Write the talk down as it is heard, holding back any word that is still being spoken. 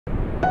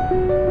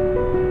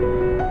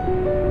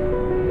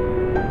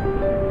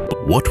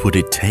What would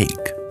it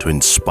take to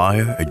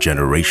inspire a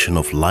generation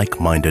of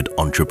like-minded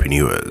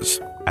entrepreneurs?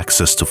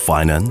 Access to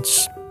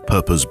finance,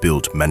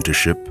 purpose-built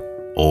mentorship,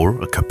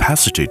 or a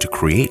capacity to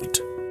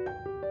create?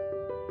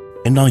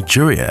 In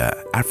Nigeria,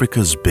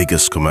 Africa's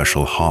biggest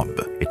commercial hub,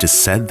 it is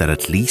said that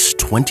at least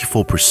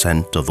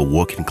 24% of the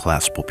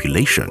working-class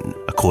population,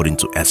 according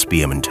to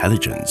SBM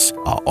Intelligence,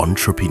 are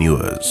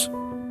entrepreneurs.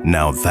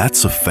 Now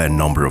that's a fair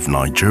number of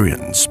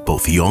Nigerians,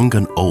 both young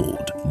and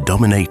old,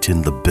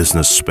 dominating the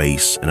business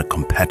space in a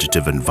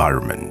competitive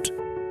environment.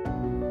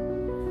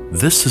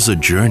 This is a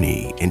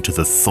journey into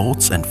the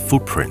thoughts and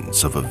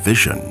footprints of a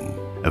vision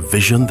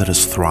that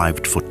has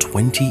thrived for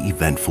 20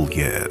 eventful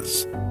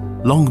years.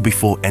 Long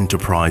before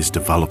enterprise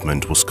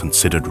development was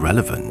considered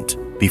relevant,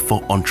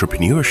 before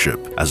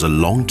entrepreneurship as a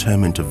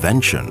long-term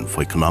intervention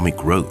for economic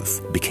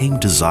growth became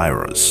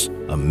desirous,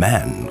 a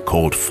man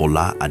called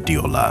Fola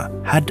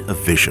Adeola had a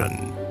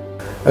vision.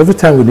 Every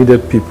time we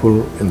needed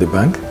people in the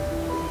bank,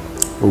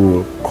 we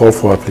will call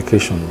for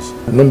applications.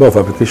 The number of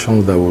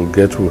applications that we'll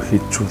get will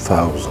hit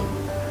 2,000.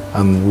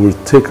 And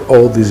we'll take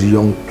all these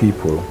young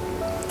people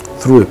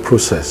through a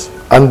process.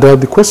 And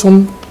the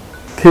question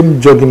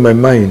came jogging my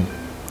mind,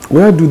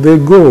 where do they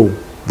go?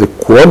 They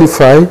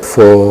qualify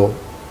for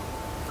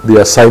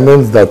the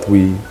assignments that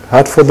we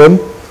had for them,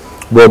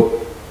 but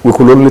we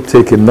could only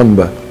take a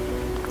number.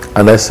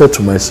 And I said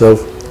to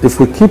myself, if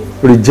we keep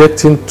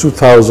rejecting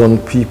 2,000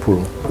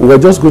 people, we're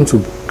just going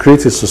to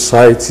create a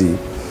society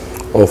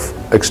of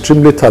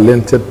extremely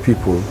talented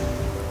people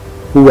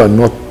who are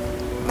not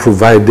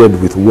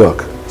provided with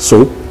work.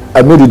 So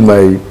I made it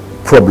my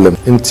problem.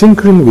 In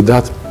tinkering with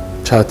that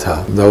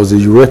charter, there was a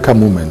eureka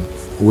moment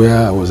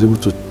where I was able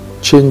to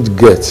change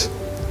get,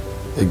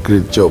 a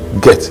great job,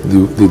 get,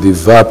 the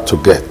verb to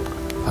get.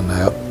 And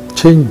I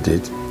changed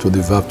it to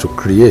the verb to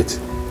create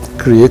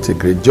a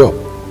great job.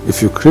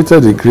 If you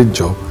created a great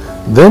job,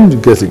 then you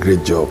get a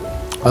great job.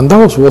 And that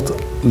was what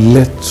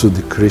led to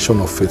the creation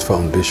of Faith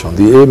Foundation.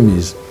 The aim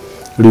is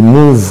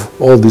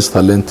remove all these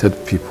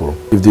talented people.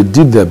 If they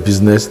did their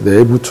business, they're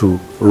able to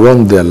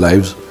run their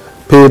lives,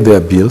 pay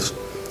their bills.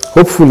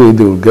 Hopefully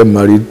they will get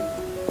married,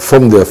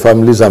 form their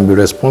families and be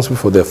responsible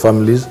for their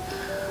families.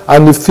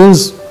 And if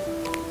things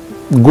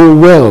go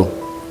well,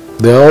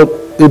 they are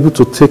able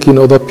to take in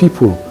other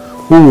people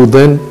who will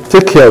then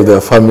take care of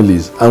their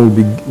families and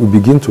will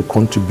begin to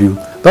contribute.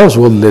 That was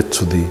what led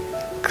to the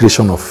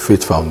creation of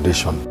Faith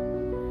Foundation.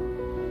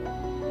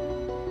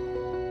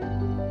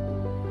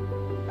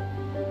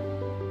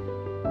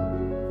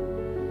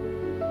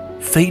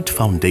 Faith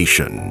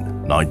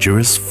Foundation,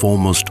 Nigeria's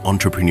foremost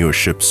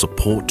entrepreneurship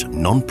support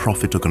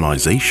non-profit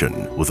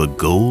organization with a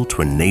goal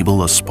to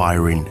enable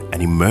aspiring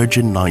and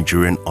emerging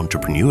Nigerian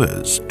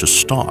entrepreneurs to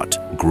start,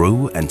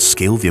 grow and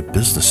scale their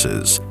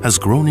businesses, has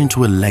grown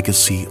into a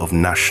legacy of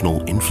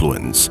national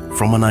influence,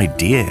 from an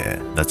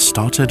idea that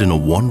started in a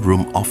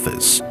one-room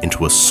office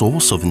into a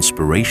source of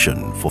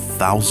inspiration for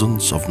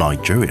thousands of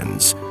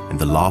Nigerians in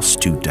the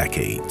last 2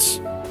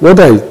 decades. What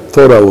I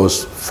thought I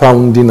was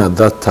founding at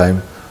that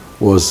time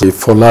was a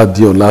Fola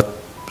Adeola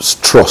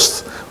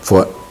trust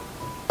for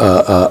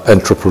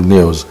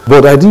entrepreneurs.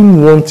 But I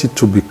didn't want it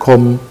to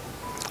become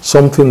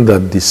something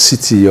that the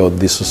city or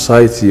the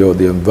society or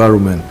the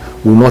environment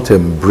will not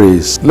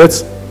embrace.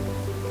 Let's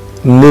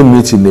name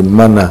it in a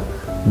manner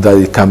that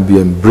it can be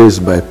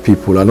embraced by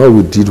people. And all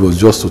we did was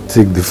just to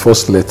take the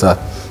first letter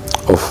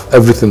of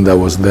everything that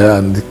was there,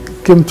 and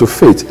it came to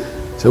faith.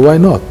 So why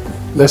not?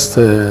 Let's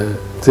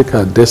take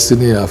our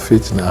destiny, our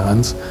faith in our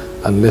hands,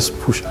 and let's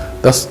push.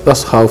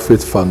 That's how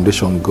Faith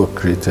Foundation got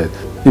created.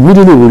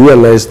 Immediately we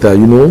realized that,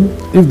 you know,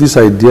 if this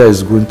idea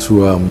is going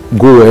to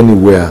go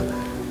anywhere,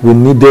 we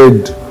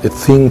needed a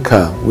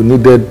thinker. We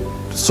needed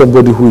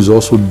somebody who is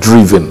also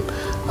driven.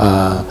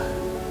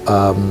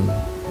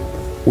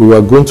 We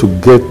were going to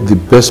get the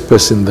best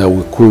person that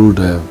we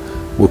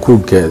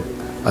could get,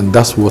 and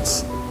that's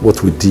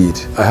what we did.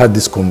 I had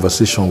this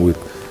conversation with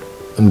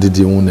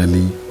Ndidi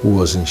Nwuneli, who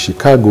was in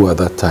Chicago at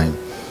that time,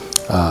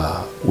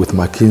 with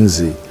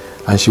McKinsey.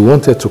 And she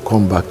wanted to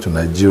come back to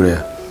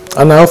Nigeria.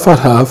 And I offered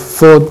her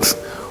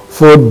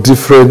four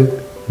different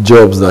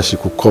jobs that she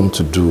could come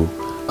to do.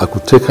 I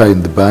could take her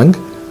in the bank.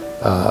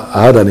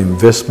 I had an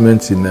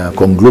investment in a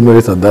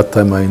conglomerate at that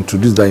time. I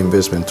introduced that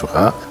investment to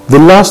her. The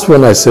last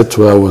one I said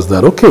to her was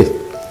that, okay,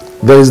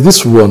 there is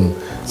this one.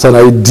 It's an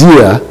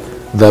idea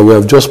that we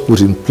have just put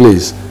in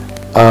place.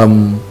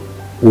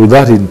 Will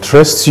that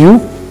interest you?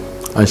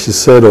 And she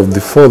said of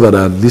the 4 that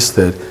I had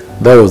listed,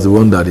 that was the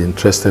one that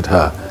interested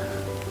her.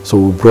 So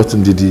we brought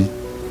Ndidi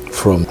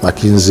from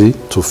McKinsey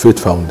to Faith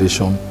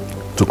Foundation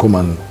to come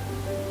and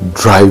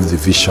drive the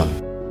vision.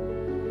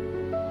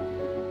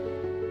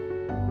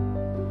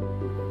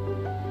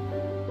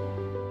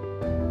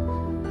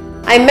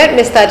 I met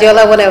Mr.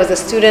 Adeola when I was a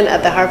student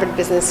at the Harvard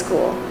Business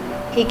School.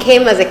 He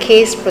came as a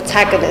case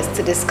protagonist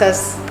to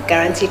discuss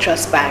Guarantee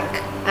Trust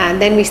Bank.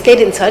 And then we stayed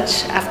in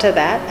touch after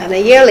that. And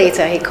a year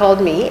later, he called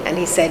me and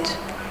he said,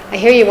 I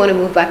hear you want to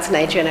move back to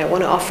Nigeria and I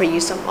want to offer you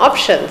some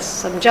options,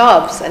 some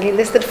jobs. And he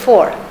listed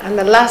 4. And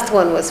the last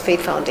one was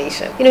Faith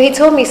Foundation. You know, he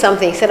told me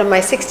something. He said, on my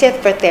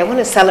 60th birthday, I want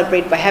to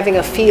celebrate by having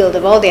a field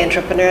of all the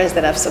entrepreneurs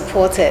that I've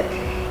supported,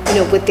 you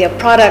know, with their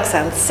products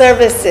and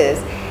services.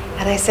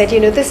 And I said, you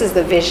know, this is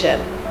the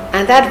vision.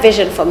 And that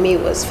vision for me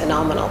was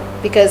phenomenal,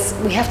 because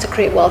we have to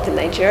create wealth in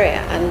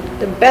Nigeria. And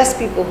the best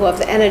people who have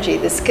the energy,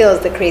 the skills,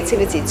 the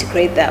creativity to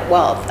create that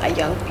wealth are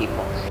young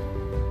people.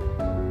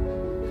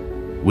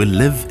 We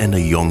live in a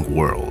young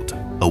world,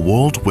 a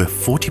world where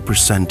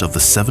 40% of the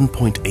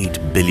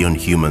 7.8 billion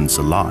humans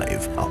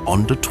alive are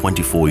under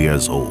 24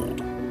 years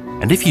old.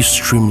 And if you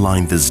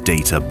streamline this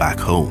data back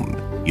home,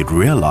 you'd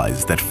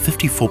realize that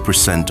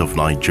 54% of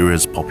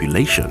Nigeria's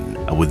population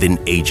are within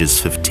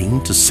ages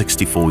 15 to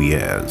 64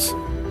 years.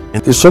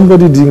 If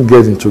somebody didn't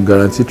get into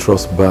Guarantee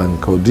Trust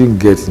Bank or didn't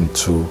get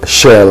into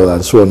Shell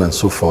and so on and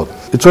so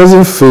forth, it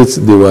wasn't faith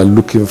they were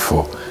looking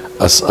for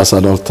as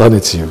an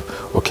alternative.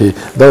 Okay,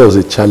 that was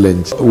a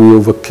challenge. We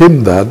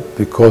overcame that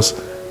because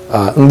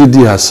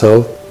Ndidi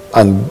herself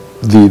and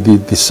the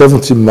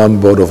 70-man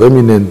board of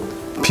eminent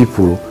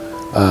people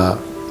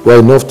were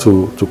enough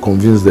to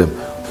convince them.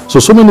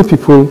 So many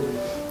people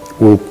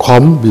will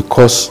come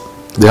because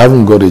they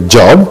haven't got a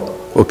job.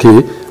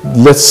 Okay,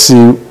 let's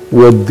see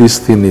what this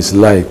thing is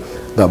like.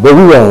 But we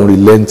were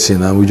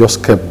unrelenting and we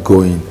just kept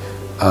going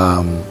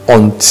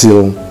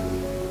until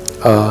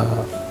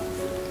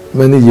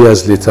many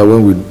years later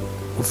when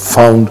we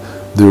found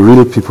the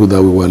real people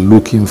that we were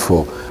looking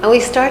for. And we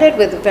started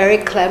with a very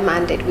clear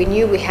mandate. We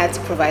knew we had to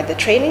provide the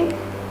training,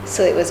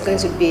 so it was going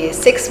to be a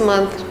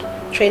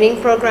 6-month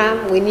training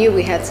program. We knew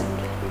we had to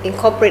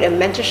incorporate a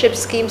mentorship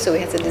scheme, so we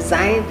had to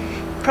design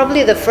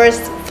probably the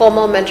first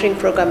formal mentoring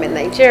program in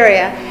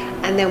Nigeria,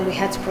 and then we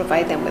had to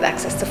provide them with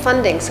access to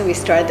funding. So we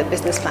started the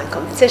business plan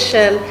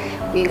competition,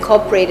 we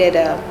incorporated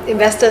an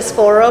investors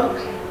forum,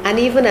 and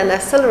even an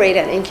accelerator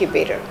and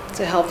incubator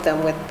to help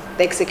them with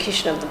the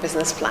execution of the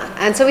business plan.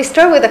 And so we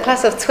started with a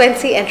class of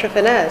 20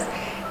 entrepreneurs.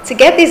 To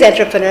get these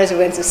entrepreneurs, we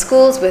went to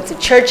schools, we went to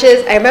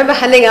churches. I remember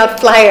handing out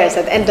flyers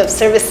at the end of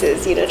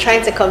services, you know,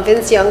 trying to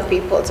convince young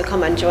people to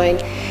come and join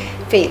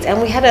Faith. And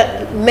we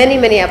had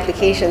many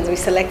applications. We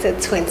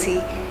selected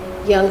 20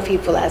 young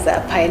people as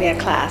a pioneer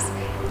class,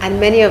 and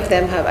many of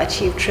them have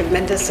achieved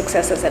tremendous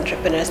success as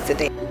entrepreneurs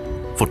today.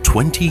 For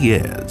 20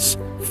 years,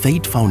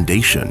 Faith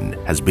Foundation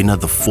has been at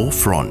the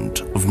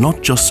forefront of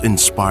not just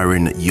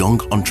inspiring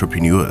young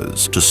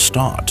entrepreneurs to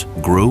start,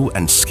 grow,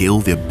 and scale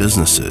their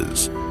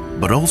businesses,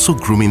 but also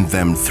grooming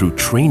them through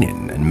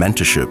training and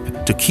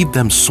mentorship to keep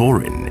them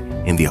soaring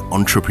in their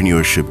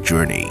entrepreneurship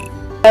journey.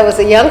 I was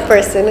a young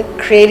person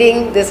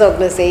creating this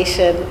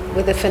organization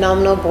with a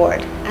phenomenal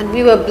board, and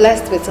we were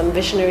blessed with some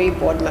visionary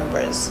board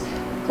members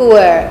who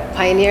were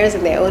pioneers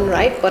in their own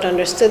right, but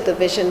understood the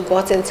vision,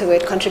 bought into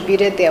it,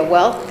 contributed their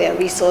wealth, their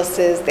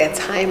resources, their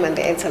time, and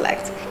their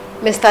intellect.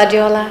 Mr.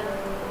 Adeola,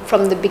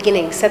 from the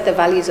beginning, set the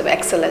values of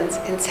excellence,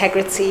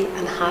 integrity,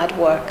 and hard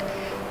work.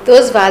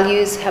 Those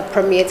values have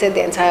permeated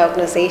the entire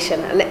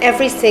organization, and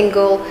every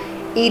single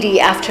ED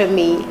after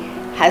me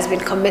has been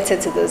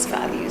committed to those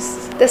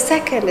values. The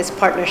second is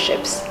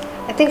partnerships.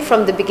 I think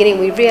from the beginning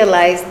we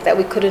realized that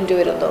we couldn't do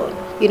it alone.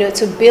 You know,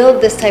 to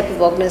build this type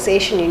of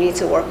organization, you need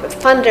to work with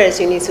funders,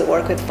 you need to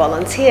work with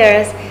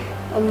volunteers,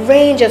 a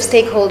range of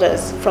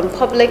stakeholders from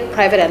public,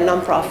 private, and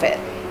nonprofit.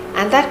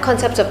 And that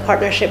concept of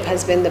partnership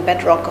has been the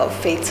bedrock of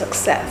Faith's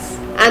success.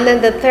 And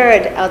then the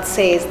third, I'd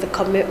say, is the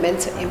commitment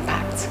to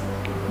impact,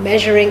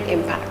 measuring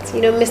impact.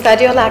 You know, Mr.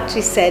 Adeola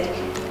actually said,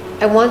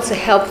 I want to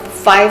help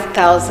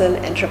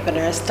 5,000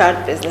 entrepreneurs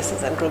start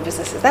businesses and grow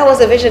businesses. That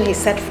was a vision he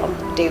set from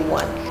day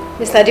one.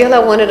 Mr.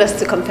 Adeola wanted us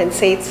to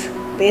compensate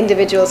the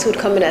individuals who'd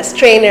come in as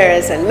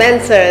trainers and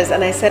mentors,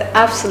 and I said,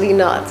 absolutely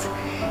not.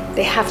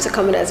 They have to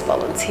come in as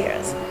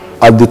volunteers.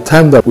 At the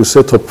time that we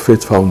set up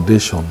Faith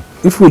Foundation,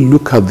 if we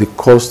look at the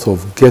cost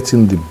of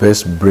getting the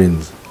best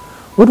brains,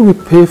 what do we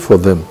pay for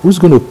them? Who's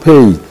going to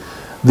pay?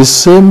 The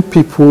same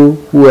people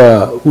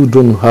who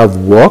don't have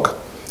work,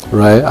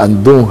 right,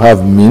 and don't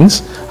have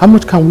means, how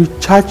much can we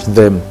charge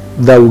them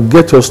that will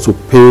get us to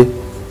pay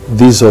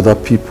these other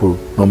people,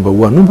 number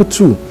one? Number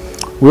two,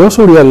 we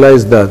also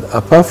realized that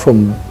apart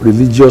from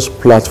religious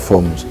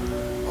platforms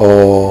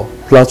or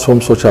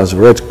platforms such as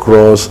Red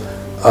Cross,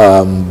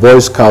 Boy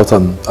Scouts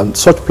and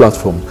such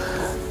platforms,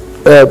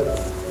 the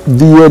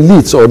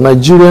elites or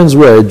Nigerians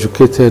who are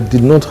educated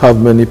did not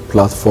have many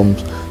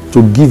platforms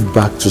to give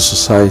back to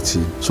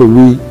society. So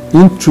we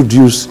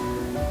introduced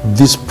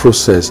this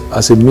process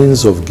as a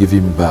means of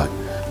giving back.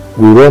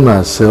 We run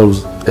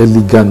ourselves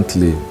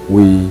elegantly.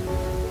 We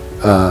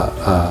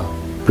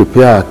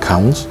prepare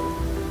accounts.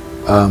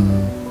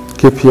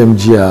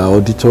 KPMG are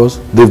auditors.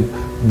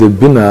 They've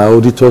been our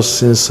auditors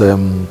since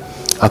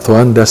Arthur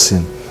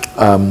Anderson.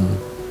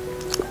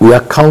 We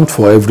account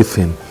for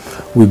everything.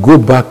 We go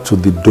back to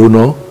the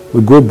donor.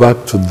 We go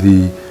back to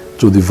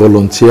the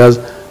volunteers,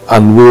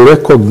 and we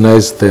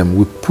recognize them.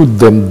 We put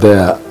them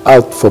there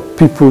out for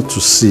people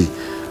to see.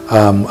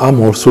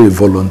 I'm also a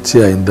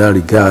volunteer in that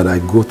regard. I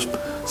go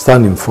to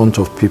stand in front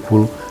of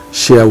people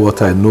share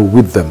what I know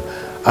with them.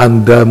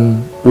 And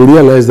we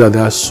realize that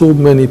there are so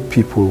many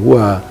people who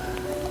are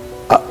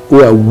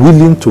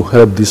willing to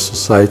help this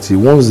society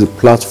once the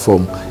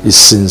platform is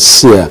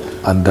sincere,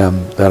 and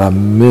there are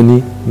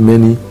many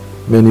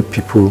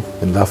people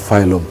in that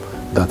phylum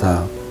that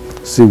are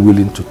still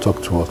willing to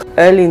talk to us.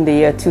 Early in the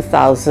year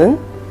 2000,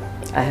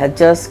 I had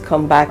just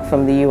come back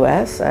from the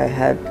US. I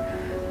had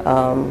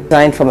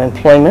resigned from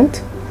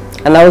employment,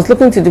 and I was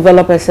looking to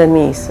develop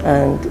SMEs,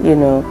 and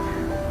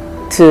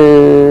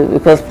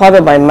because part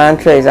of my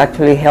mantra is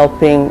actually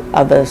helping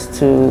others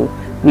to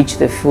reach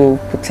their full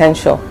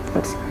potential.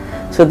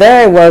 So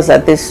there I was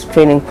at this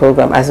training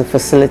program as a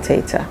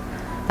facilitator,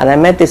 and I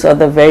met this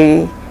other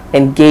very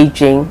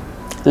engaging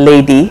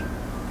lady,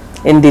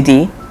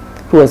 Ndidi,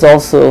 who was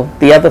also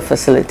the other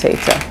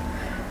facilitator.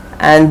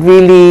 And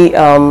really,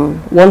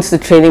 once the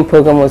training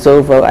program was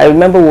over, I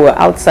remember we were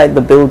outside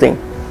the building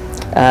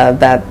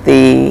that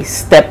the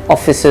STEP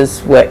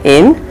officers were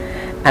in,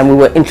 and we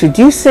were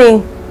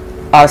introducing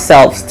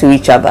ourselves to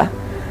each other.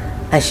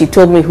 And she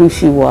told me who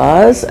she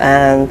was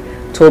and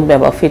told me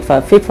about Faith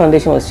Foundation. Faith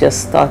Foundation was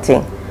just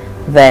starting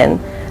then,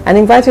 and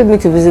invited me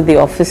to visit the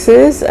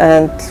offices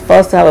and for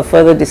us to have a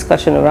further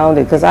discussion around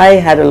it, because I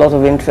had a lot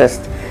of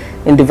interest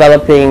in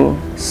developing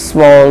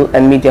small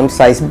and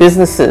medium-sized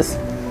businesses.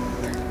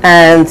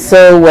 And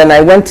so when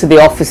I went to the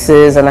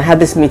offices and I had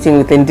this meeting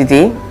with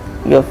Ndidi,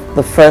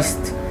 the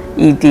first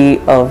ED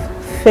of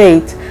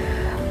Faith,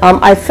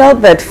 I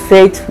felt that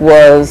Faith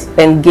was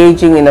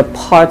engaging in a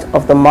part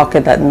of the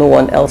market that no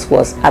one else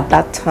was at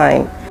that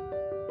time.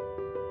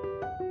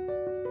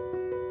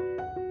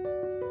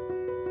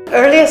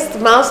 Earliest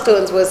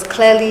milestones was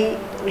clearly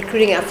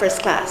recruiting our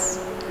first class,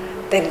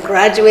 then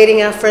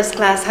graduating our first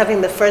class,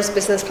 having the first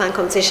business plan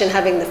competition,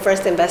 having the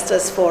first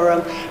investors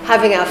forum,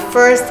 having our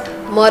first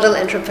model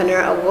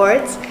entrepreneur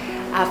awards,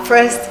 our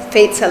first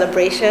Faith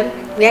celebration.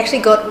 We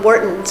actually got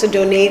Wharton to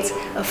donate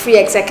a free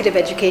executive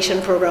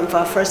education program for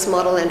our first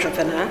model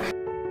entrepreneur.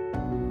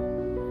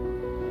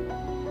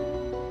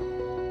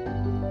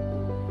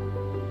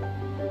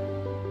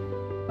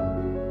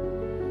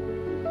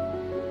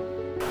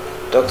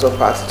 Dr.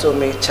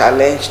 Patitomi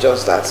challenged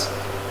us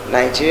that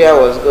Nigeria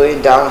was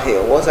going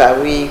downhill. What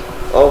are we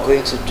all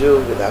going to do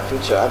with our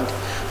future? And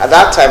at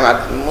that time,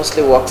 I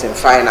mostly worked in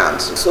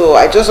finance. So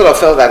I just sort of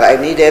felt that I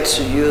needed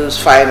to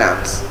use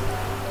finance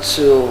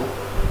to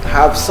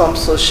have some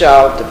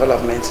social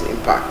development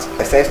impact.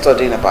 I started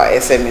studying about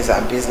SMEs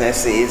and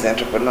businesses,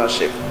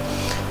 entrepreneurship.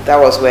 That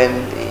was when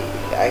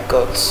I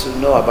got to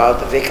know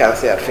about the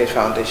vacancy at Faith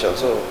Foundation.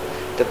 So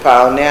the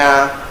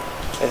pioneer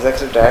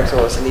executive director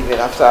was leaving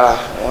after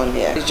 1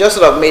 year. It just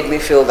sort of made me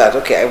feel that,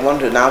 okay, I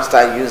want to now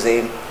start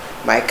using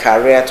my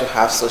career to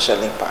have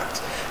social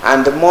impact.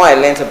 And the more I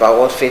learned about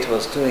what Faith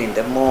was doing,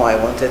 the more I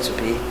wanted to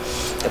be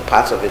a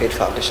part of the Faith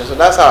Foundation. So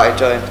that's how I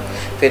joined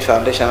Faith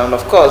Foundation. And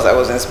of course, I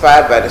was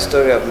inspired by the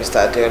story of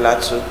Mr.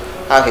 Adeola too,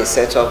 how he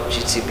set up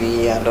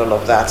GTB and all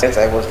of that. Since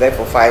I was there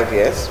for 5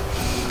 years,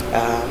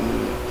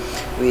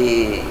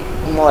 we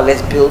more or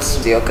less built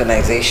the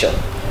organization.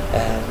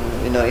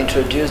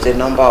 Introduced a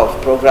number of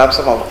programs.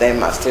 Some of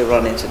them are still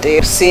running today.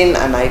 Seeing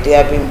an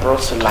idea being brought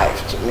to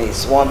life, to me,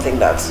 is one thing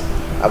that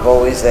I've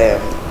always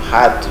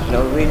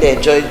really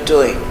enjoyed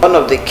doing. One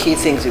of the key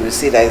things you will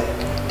see that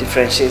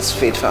differentiates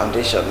Faith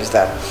Foundation is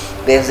that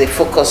there's a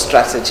focused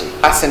strategy,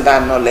 passing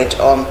that knowledge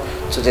on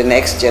to the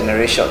next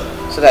generation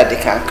so that they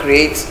can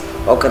create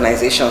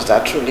organizations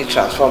that truly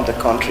transform the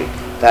country,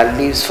 that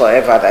lives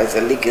forever, that is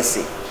a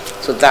legacy.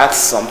 So that's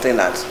something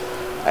that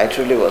I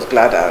truly was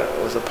glad I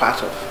was a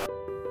part of.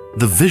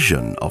 The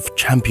vision of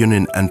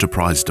championing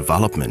enterprise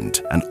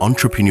development and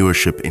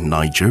entrepreneurship in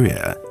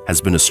Nigeria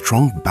has been a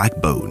strong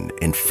backbone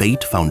in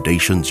Faith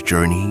Foundation's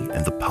journey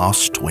in the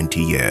past 20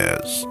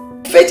 years.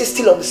 Faith is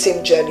still on the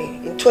same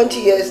journey. In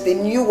 20 years, they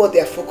knew what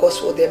their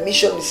focus was. Their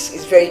mission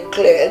is very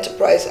clear,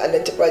 enterprise and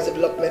enterprise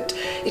development.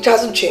 It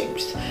hasn't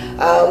changed.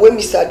 When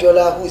Mr.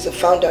 Adeola, who is the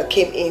founder,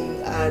 came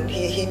in, and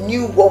he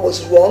knew what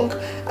was wrong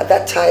at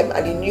that time,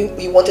 and he knew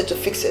he wanted to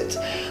fix it.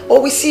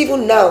 What we see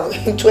even now,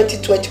 in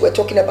 2020, we're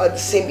talking about the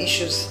same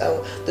issues.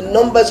 The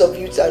numbers of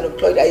youths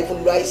unemployed are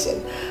even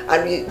rising,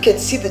 and we can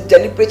see the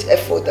deliberate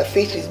effort that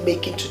Faith is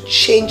making to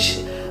change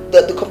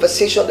the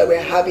conversation that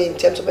we're having in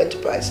terms of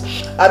enterprise.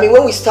 I mean,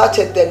 when we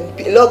started, then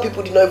a lot of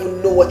people did not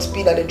even know what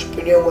being an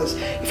entrepreneur was.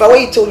 If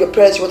when you told your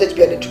parents you wanted to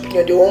be an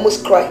entrepreneur, they would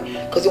almost cry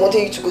because they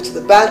wanted you to go to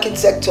the banking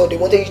sector, they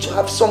wanted you to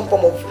have some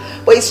form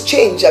of, but it's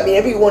changed. I mean,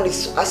 everyone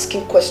is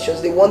asking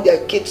questions. They want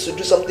their kids to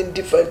do something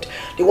different.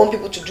 They want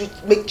people to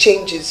make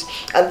changes,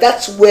 and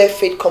that's where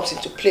Faith comes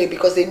into play,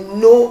 because they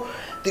know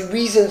the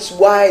reasons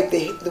why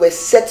they were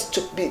set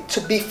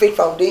to be Faith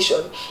Foundation,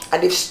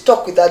 and they've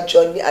stuck with that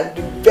journey and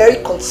been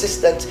very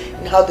consistent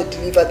in how they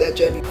deliver their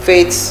journey.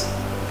 Faith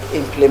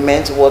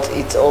implements what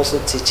it also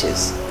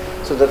teaches.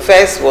 So the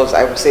first was,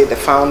 I would say, the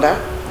founder,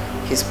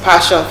 his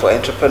passion for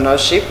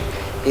entrepreneurship.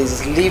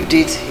 He's lived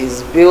it,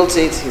 he's built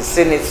it, he's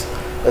seen it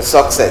a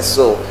success.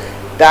 So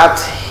that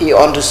he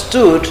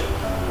understood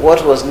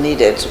what was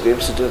needed to be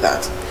able to do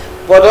that.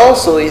 But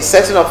also in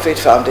setting up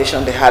Faith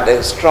Foundation, they had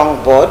a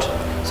strong board,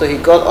 so he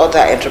got other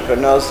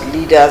entrepreneurs,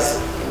 leaders,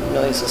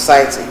 in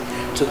society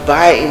to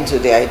buy into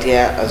the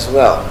idea as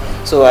well.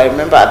 So I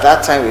remember at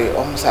that time we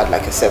almost had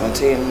like a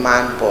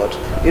 17-man board.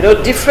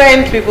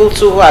 Different people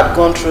too who had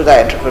gone through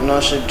that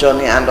entrepreneurship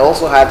journey and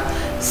also had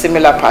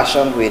similar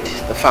passion with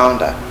the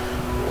founder,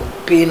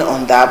 being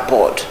on that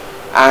board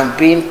and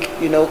being,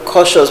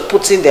 cautious,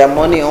 putting their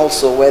money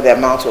also where their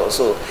mouth was.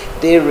 So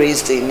they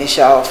raised the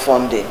initial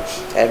funding.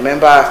 I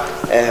remember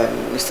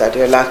Mr.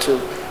 Adeola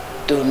too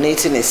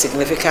donating a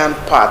significant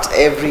part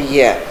every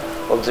year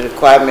of the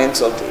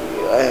requirements of the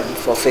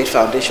for Faith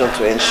Foundation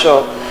to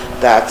ensure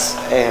that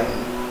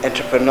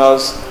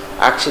entrepreneurs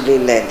actually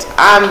lend,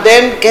 and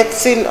then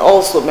getting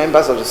also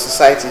members of the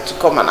society to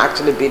come and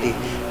actually be the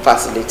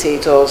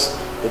facilitators,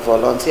 the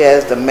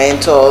volunteers, the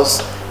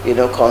mentors,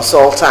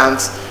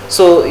 consultants.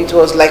 So it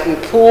was like we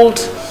pulled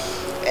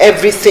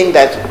everything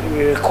that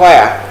we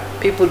require.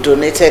 People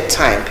donated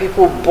time,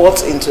 people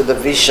bought into the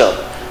vision,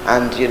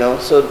 and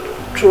so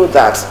through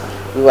that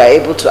we were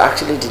able to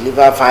actually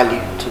deliver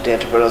value to the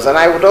entrepreneurs. And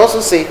I would also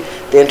say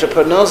the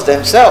entrepreneurs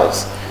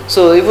themselves.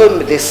 So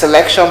even the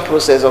selection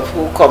process of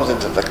who comes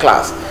into the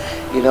class,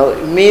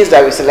 it means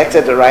that we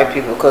selected the right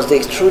people because they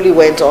truly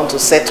went on to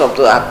set up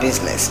our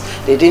business.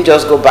 They didn't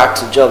just go back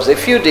to jobs. A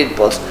few did,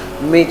 but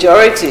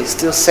majority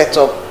still set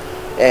up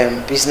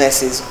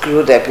businesses,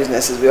 grew their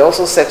businesses. We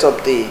also set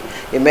up the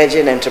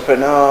Emerging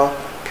Entrepreneur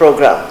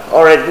Program.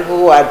 Already people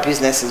who had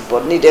businesses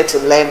but needed to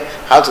learn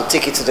how to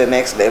take it to the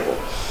next level.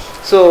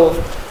 So,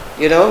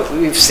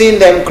 we've seen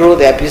them grow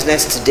their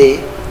business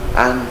today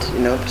and,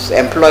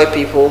 employ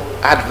people,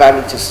 add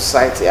value to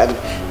society. And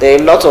there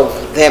are a lot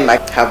of them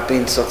have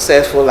been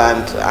successful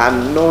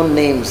and known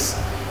names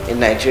in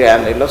Nigeria,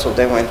 and a lot of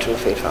them went through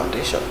Faith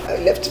Foundation. I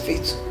left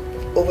Faith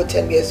over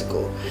 10 years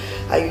ago,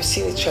 and you've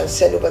seen it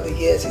transcend over the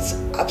years. It's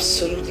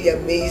absolutely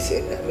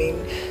amazing.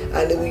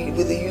 And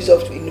with the use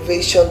of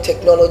innovation,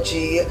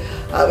 technology,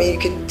 you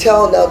can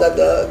tell now that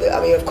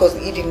of course,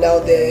 Edie now,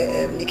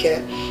 Nike,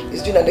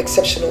 is doing an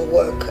exceptional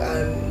work.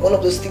 And one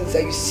of those things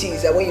that you see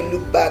is that when you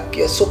look back,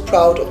 you're so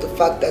proud of the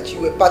fact that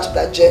you were part of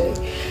that journey.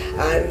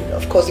 And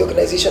of course, the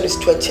organization is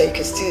 20, and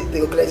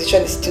the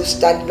organization is still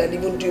standing and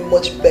even doing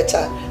much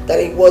better than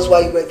it was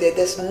while you were there.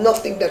 There's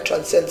nothing that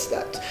transcends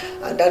that,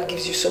 and that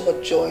gives you so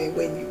much joy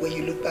when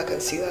you look back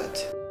and see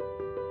that.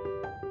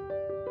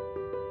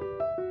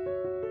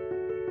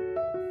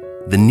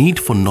 The need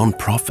for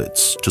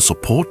non-profits to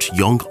support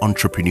young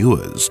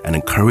entrepreneurs and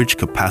encourage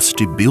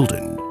capacity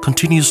building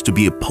continues to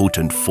be a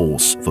potent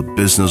force for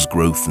business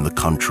growth in the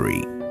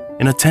country.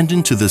 In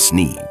attending to this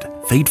need,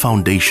 Faith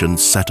Foundation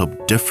set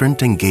up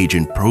different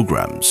engaging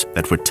programs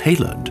that were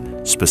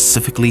tailored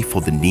specifically for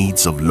the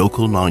needs of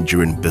local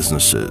Nigerian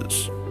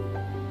businesses.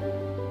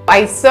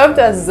 I served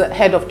as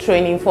head of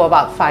training for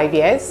about 5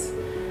 years.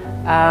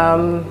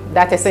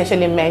 That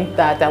essentially meant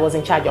that I was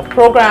in charge of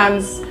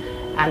programs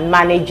and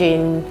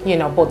managing,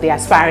 both the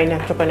Aspiring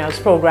Entrepreneurs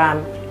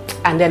Program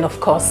and then, of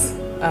course,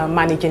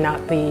 managing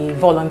out the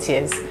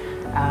volunteers.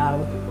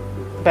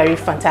 Very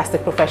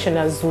fantastic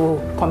professionals who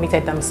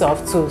committed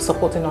themselves to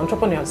supporting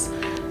entrepreneurs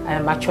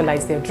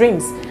actualize their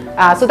dreams.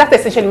 So that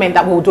essentially meant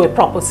that we would do a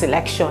proper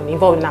selection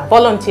involving our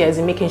volunteers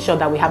in making sure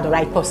that we have the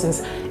right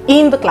persons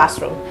in the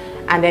classroom.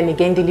 And then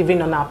again,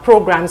 delivering on our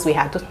programs, we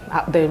had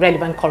the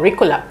relevant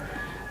curricula,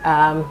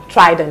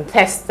 tried and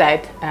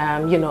tested,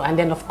 and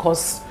then of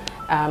course,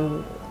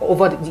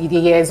 over the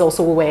years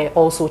also we were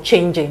also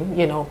changing,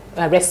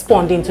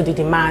 responding to the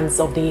demands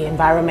of the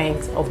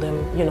environment, of the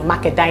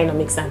market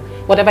dynamics and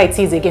whatever it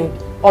is, again,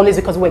 always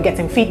because we're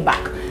getting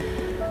feedback.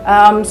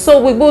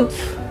 So we would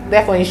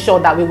therefore ensure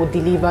that we would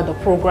deliver the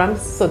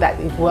programs so that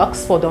it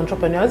works for the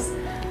entrepreneurs.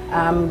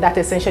 That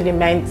essentially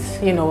meant,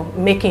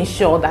 making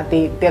sure that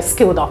they're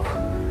skilled up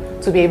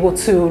to be able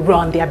to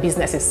run their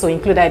businesses. So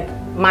included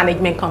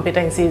management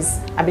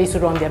competencies, ability to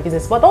run their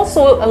business, but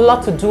also a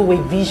lot to do with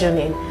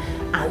visioning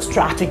and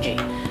strategy,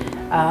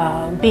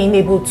 being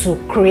able to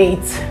create,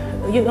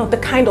 the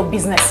kind of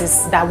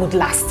businesses that would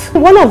last.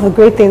 One of the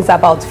great things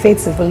about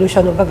Faith's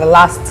evolution over the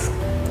last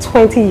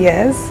 20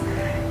 years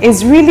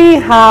is really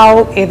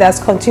how it has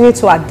continued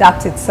to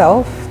adapt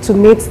itself to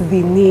meet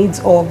the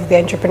needs of the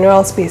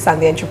entrepreneurial space and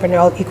the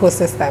entrepreneurial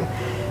ecosystem.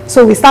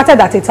 So we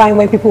started at a time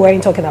when people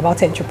weren't talking about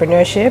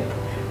entrepreneurship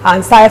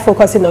and started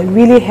focusing on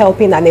really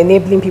helping and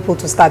enabling people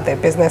to start their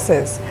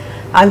businesses.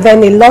 And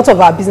then a lot of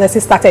our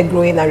businesses started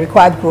growing and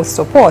required growth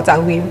support,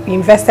 and we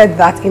invested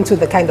that into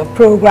the kind of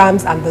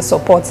programs and the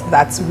support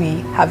that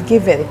we have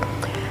given.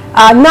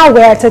 Now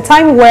we're at a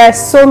time where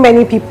so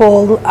many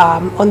people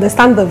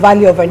understand the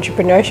value of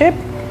entrepreneurship,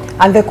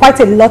 and there are quite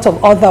a lot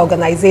of other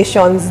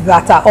organizations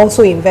that are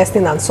also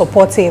investing and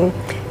supporting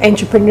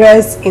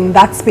entrepreneurs in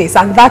that space.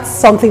 And that's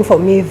something for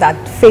me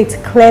that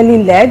Faith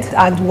clearly led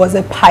and was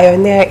a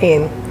pioneer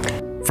in.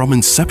 From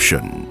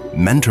inception,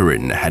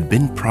 Mentoring had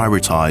been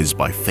prioritized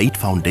by Faith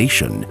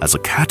Foundation as a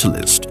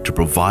catalyst to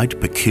provide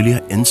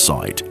peculiar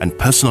insight and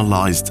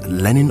personalized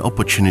learning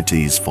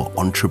opportunities for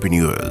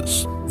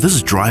entrepreneurs.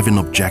 This driving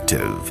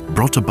objective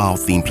brought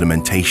about the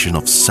implementation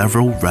of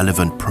several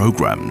relevant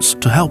programs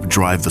to help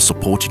drive the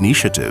support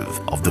initiative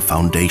of the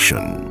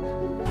foundation.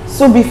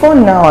 So before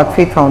now at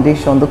Faith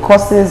Foundation, the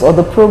courses or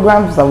the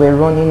programs that we're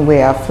running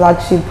were our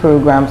flagship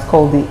programs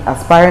called the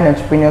Aspiring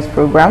Entrepreneurs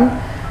Program,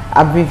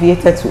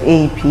 abbreviated to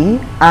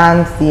AEP,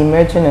 and the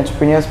Emerging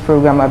Entrepreneurs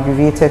Program,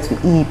 abbreviated to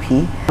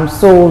EEP.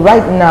 So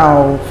right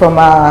now, from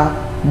our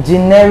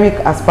generic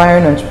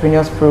Aspiring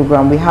Entrepreneurs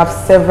Program, we have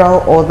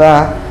several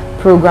other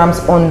programs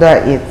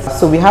under it.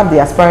 So we have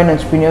the Aspiring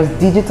Entrepreneurs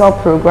Digital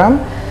Program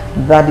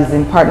that is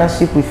in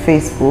partnership with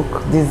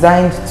Facebook,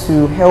 designed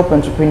to help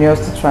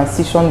entrepreneurs to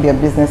transition their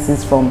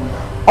businesses from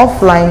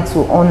offline to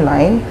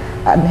online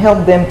and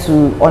help them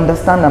to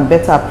understand and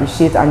better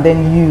appreciate and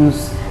then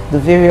use the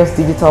various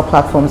digital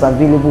platforms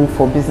available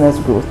for business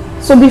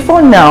growth. So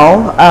before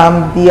now,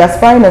 the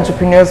Aspiring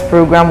Entrepreneurs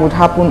Program would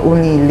happen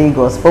only in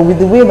Lagos, but with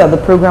the way that the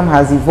program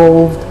has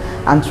evolved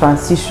and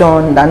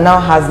transitioned and now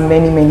has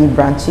many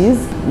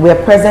branches, we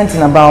are present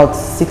in about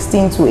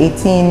 16 to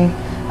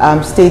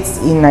 18 states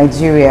in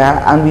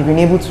Nigeria, and we've been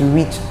able to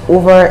reach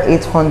over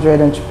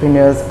 800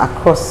 entrepreneurs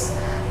across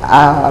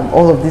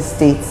all of these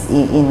states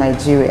in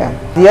Nigeria.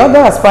 The other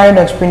Aspiring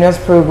Entrepreneurs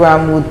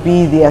Program would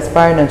be the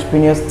Aspiring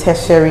Entrepreneurs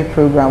Tertiary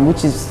Program,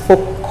 which is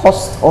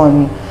focused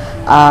on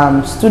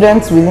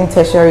students within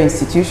tertiary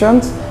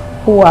institutions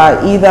who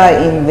are either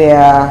in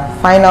their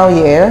final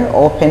year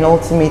or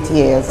penultimate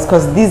years,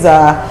 because these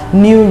are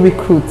new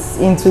recruits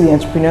into the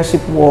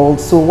entrepreneurship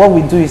world. So what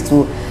we do is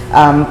to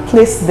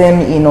place them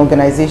in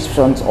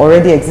organizations,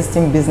 already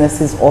existing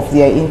businesses of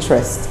their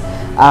interest,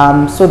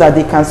 so that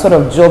they can sort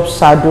of job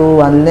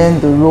shadow and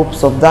learn the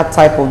ropes of that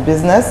type of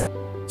business.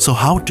 So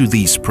how do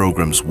these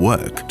programs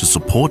work to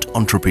support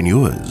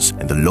entrepreneurs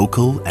in the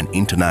local and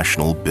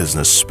international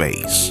business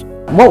space?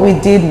 What we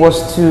did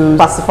was to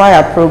classify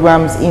our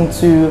programs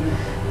into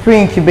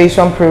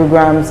pre-incubation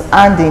programs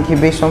and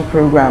incubation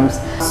programs.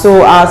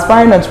 So our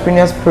Aspiring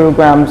Entrepreneurs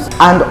Programs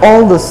and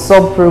all the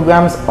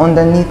sub-programs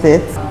underneath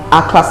it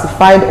are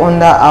classified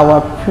under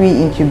our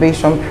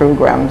pre-incubation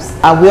programs.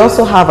 We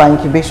also have our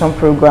incubation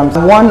programs.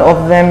 One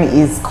of them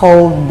is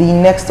called the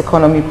Next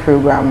Economy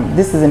Program.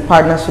 This is in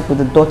partnership with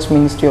the Dutch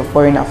Ministry of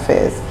Foreign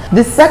Affairs.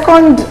 The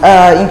second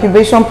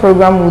incubation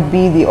program would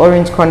be the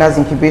Orange Corners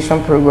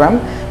Incubation Program,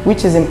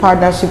 which is in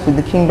partnership with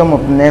the Kingdom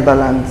of the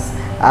Netherlands,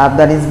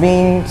 that is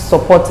being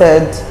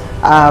supported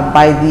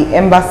by the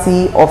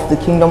Embassy of the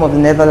Kingdom of the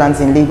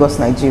Netherlands in Lagos,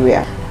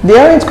 Nigeria. The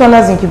Orange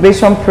Corners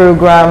Incubation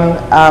Program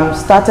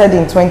started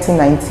in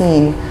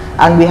 2019,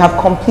 and we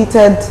have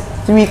completed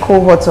 3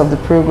 cohorts of the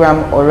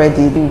program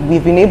already.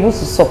 We've been able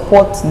to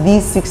support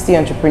these 60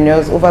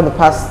 entrepreneurs over the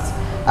past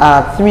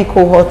 3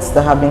 cohorts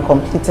that have been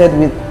completed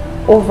with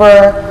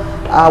over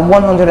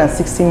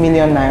 160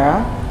 million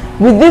naira.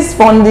 With this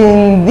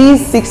funding,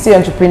 these 60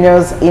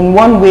 entrepreneurs in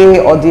one way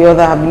or the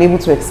other have been able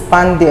to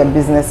expand their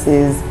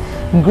businesses,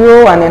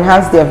 grow and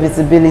enhance their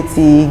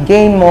visibility,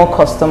 gain more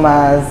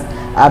customers,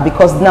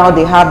 because now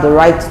they have the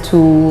right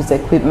tools,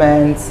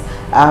 equipment,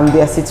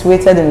 they are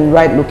situated in the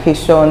right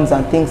locations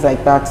and things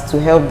like that to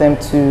help them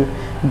to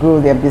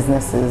grow their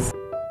businesses.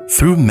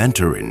 Through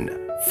mentoring,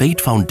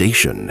 Faith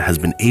Foundation has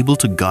been able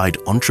to guide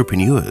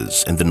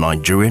entrepreneurs in the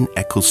Nigerian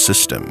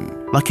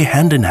ecosystem like a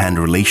hand-in-hand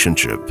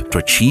relationship to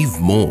achieve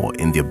more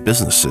in their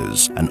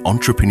businesses and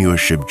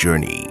entrepreneurship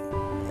journey.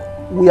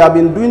 We have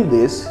been doing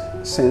this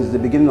since the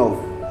beginning of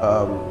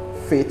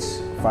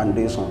Faith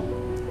Foundation,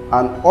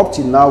 and up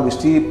till now we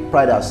still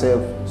pride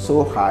ourselves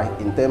so high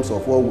in terms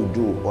of what we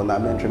do on our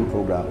mentoring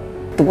program.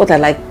 What I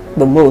like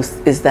the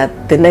most is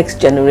that the next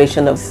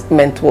generation of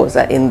mentors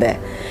are in there.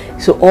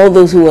 So all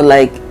those who were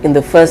like in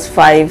the first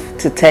 5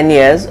 to 10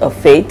 years of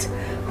Faith,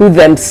 who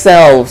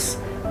themselves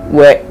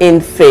were in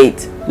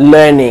Faith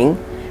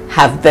learning,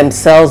 have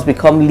themselves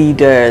become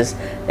leaders,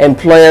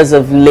 employers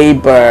of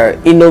labor,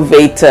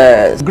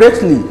 innovators.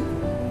 Greatly,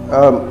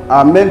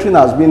 our mentoring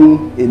has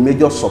been a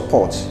major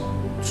support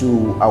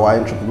to our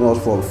entrepreneurs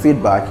from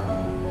feedback.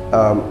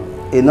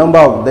 A number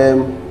of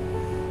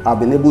them have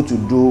been able to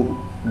do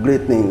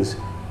great things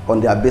on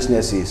their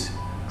businesses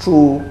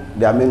through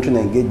their mentoring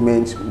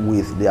engagement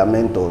with their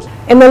mentors.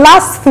 In the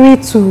last 3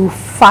 to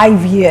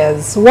 5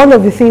 years, one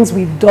of the things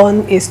we've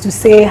done is to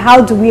say, how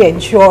do we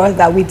ensure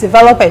that we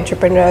develop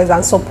entrepreneurs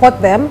and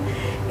support them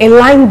in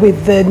line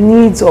with the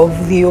needs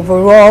of the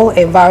overall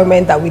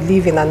environment that we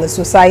live in and the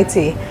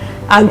society.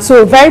 And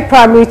so very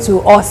primary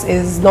to us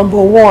is,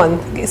 number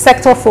 1,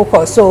 sector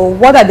focus. So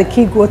what are the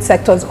key growth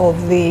sectors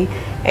of the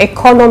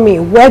economy?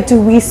 Where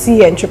do we see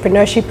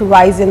entrepreneurship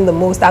rising the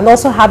most and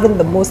also having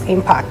the most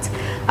impact?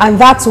 And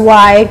that's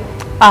why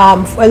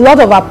a lot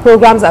of our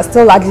programs are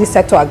still largely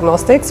sector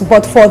agnostics,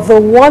 but for the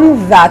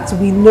one that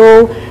we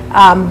know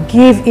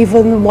give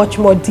even much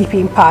more deep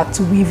impact,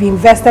 we've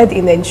invested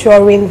in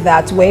ensuring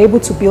that we're able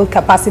to build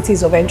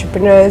capacities of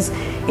entrepreneurs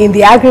in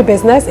the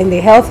agribusiness, in the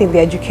health, in the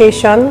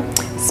education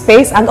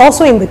space and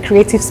also in the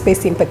creative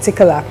space in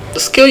particular. The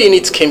skill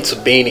unit came to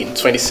being in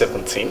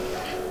 2017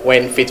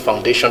 when Faith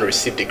Foundation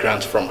received a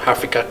grant from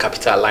Africa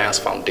Capital Alliance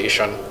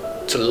Foundation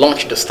to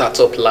launch the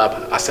Startup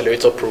Lab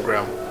Accelerator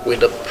Program with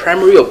the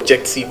primary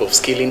objective of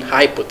scaling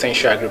high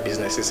potential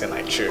agribusinesses in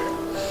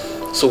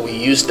Nigeria. So we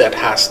used that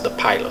as the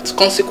pilot.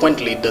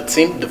 Consequently, the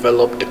team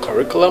developed the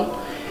curriculum,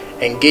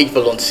 engaged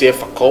volunteer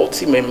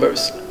faculty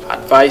members,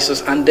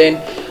 advisors, and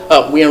then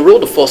we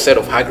enrolled the first set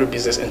of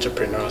agribusiness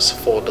entrepreneurs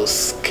for the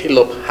Scale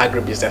Up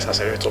Agribusiness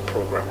Accelerator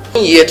Program.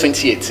 In year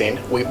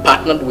 2018, we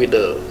partnered with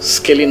the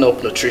Scaling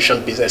Up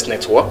Nutrition Business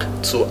Network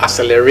to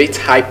accelerate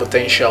high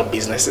potential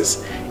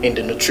businesses in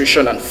the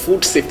nutrition and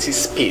food safety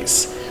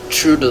space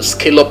through the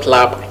Scale Up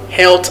Lab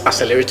Health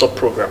Accelerator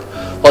Program,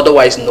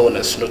 otherwise known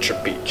as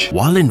NutriPitch.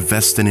 While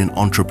investing in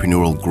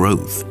entrepreneurial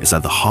growth is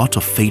at the heart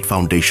of Faith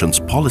Foundation's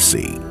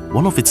policy,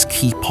 one of its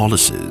key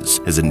policies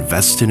is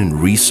investing in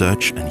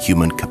research and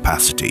human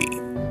capacity.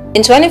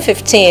 In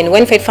 2015,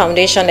 when Faith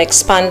Foundation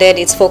expanded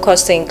its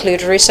focus to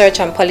include research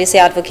and policy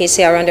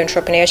advocacy around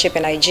entrepreneurship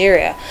in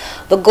Nigeria,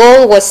 the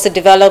goal was to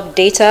develop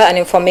data and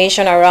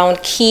information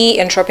around key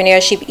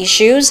entrepreneurship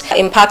issues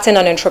impacting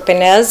on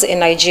entrepreneurs in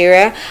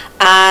Nigeria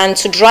and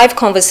to drive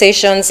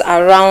conversations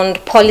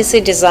around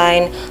policy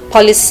design,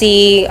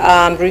 policy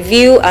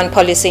review, and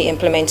policy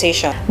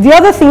implementation. The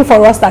other thing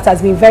for us that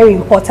has been very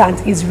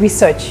important is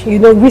research. You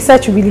know,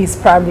 research really is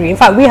primary. In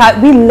fact,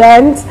 we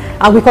learned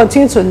and we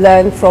continue to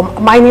learn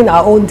from mining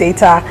our own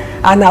data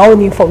and our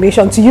own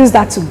information to use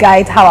that to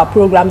guide how our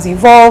programs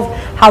evolve,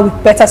 how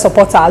we better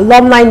support our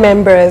alumni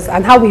members,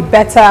 and how we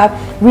better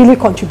really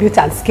contribute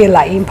and scale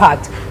our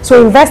impact.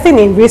 So investing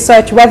in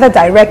research, whether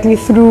directly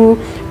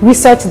through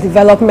research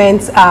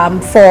development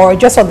for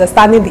just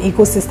understanding the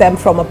ecosystem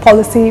from a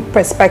policy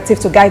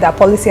perspective to guide our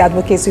policy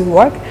advocacy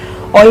work,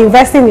 or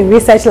investing in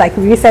research like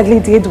we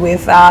recently did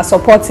with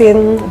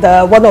supporting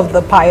one of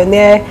the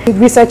pioneer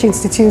research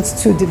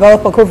institutes to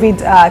develop a COVID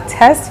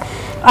test,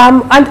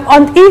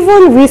 and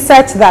even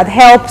research that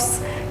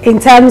helps in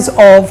terms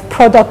of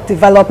product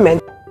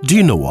development. Do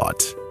you know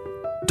what?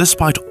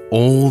 Despite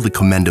all the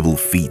commendable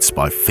feats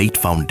by Faith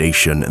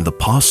Foundation in the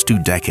past 2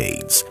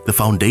 decades, the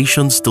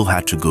foundation still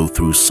had to go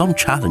through some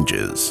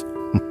challenges.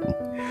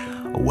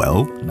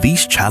 Well,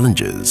 these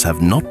challenges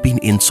have not been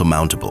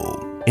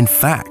insurmountable. In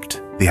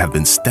fact, they have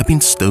been stepping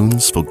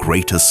stones for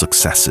greater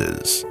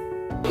successes.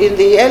 In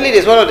the early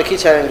days, one of the key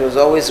challenges was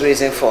always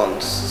raising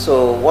funds.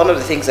 So one of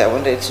the things I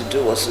wanted to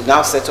do was to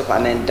now set up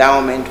an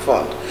endowment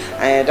fund.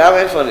 An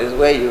endowment fund is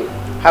where you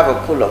have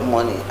a pool of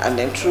money, and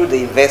then through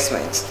the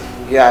investments,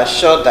 you are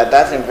assured that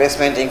that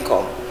investment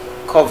income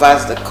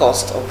covers the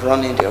cost of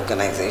running the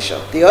organization.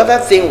 The other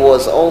thing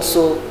was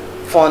also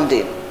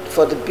funding.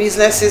 For the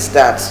businesses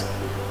that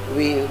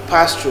we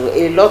passed through,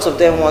 a lot of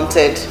them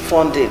wanted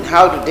funding.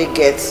 How do they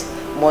get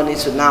money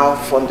to now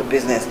fund the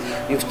business?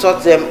 You've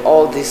taught them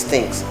all these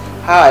things.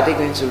 How are they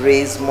going to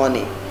raise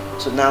money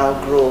to now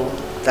grow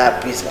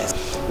that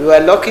business? We were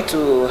lucky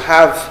to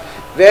have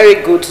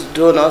very good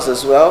donors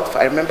as well.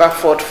 I remember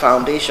Ford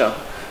Foundation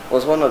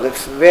was one of the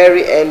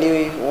very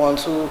early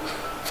ones who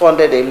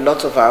funded a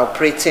lot of our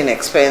operating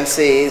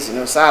expenses, you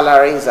know,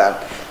 salaries and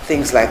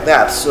things like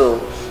that. So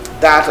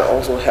that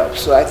also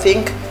helps. So I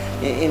think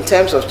in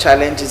terms of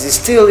challenges, it's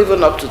still,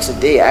 even up to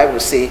today, I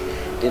would say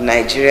the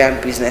Nigerian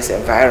business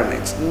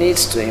environment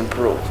needs to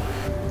improve.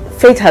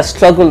 Faith has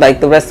struggled like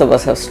the rest of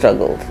us have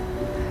struggled.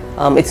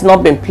 It's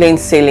not been plain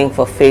sailing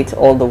for Faith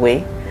all the way.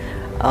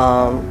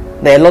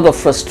 There are a lot of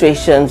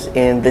frustrations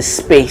in the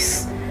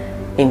space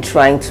in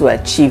trying to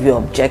achieve your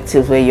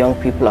objectives where young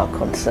people are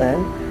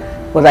concerned.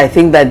 But I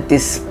think that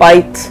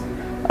despite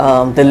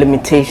the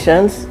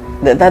limitations,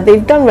 that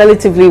they've done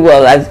relatively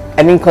well,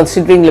 I mean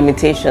considering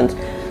limitations.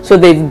 So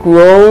they've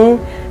grown,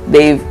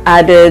 they've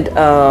added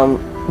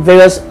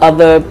various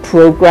other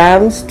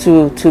programs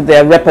to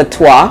their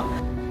repertoire.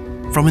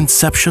 From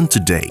inception to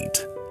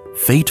date,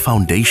 Faith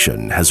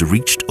Foundation has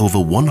reached over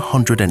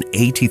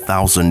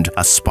 180,000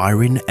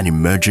 aspiring and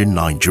emerging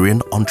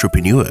Nigerian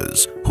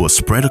entrepreneurs who are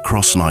spread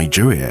across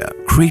Nigeria,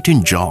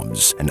 creating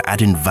jobs and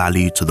adding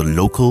value to the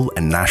local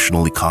and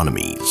national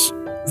economies.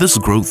 This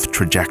growth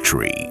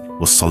trajectory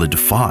was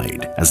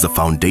solidified as the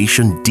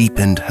foundation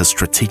deepened her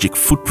strategic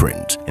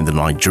footprint in the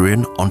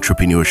Nigerian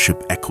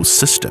entrepreneurship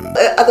ecosystem.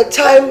 At the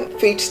time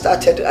Faith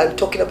started and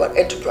talking about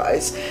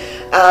enterprise,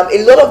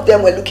 a lot of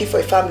them were looking for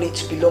a family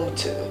to belong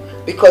to,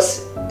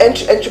 because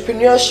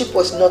entrepreneurship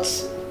was not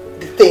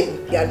the thing,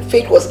 and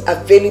Faith was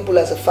available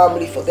as a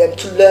family for them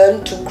to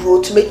learn, to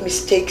grow, to make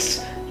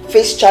mistakes,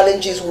 face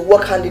challenges. We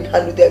work hand in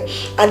hand with them,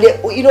 and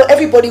they, you know,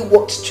 everybody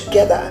worked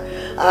together.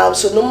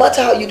 So no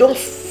matter how, you don't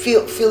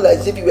feel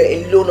as if you were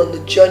alone on the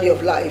journey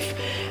of life,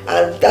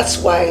 and that's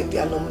why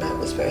the alumni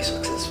was very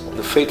successful.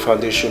 The Faith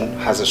Foundation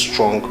has a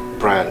strong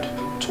brand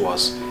to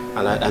us,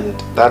 and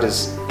that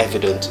is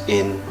evident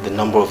in the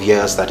number of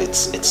years that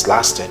it's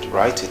lasted,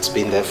 right? It's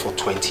been there for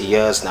 20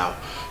 years now.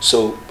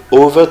 So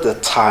over the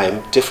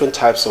time, different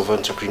types of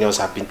entrepreneurs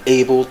have been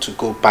able to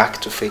go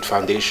back to Faith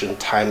Foundation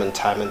time and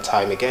time and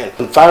time again.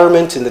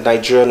 Environment in the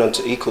Nigerian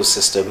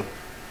ecosystem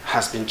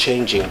has been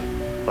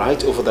changing,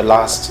 right, over the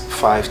last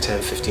 5,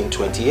 10, 15,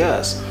 20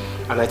 years.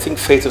 And I think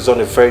Faith has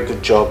done a very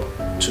good job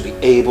to be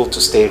able to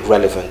stay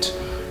relevant.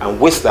 And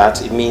with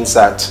that, it means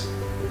that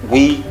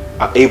we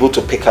are able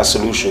to pick our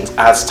solutions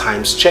as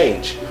times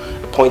change.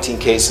 A point in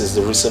case is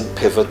the recent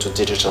pivot to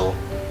digital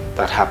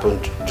that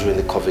happened during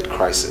the COVID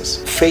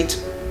crisis.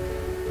 Faith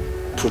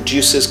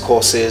produces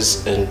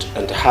courses and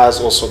has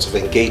all sorts of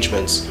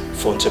engagements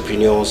for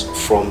entrepreneurs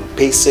from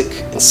basic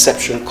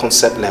inception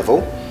concept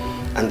level,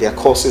 and there are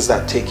courses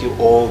that take you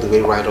all the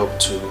way right up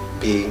to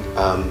being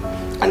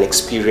an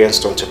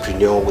experienced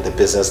entrepreneur with a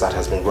business that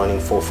has been running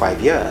 4 or 5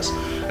 years.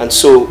 And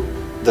so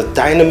the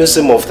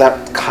dynamism of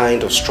that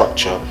kind of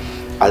structure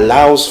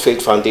allows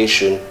Faith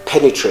Foundation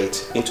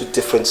penetrate into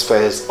different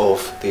spheres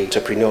of the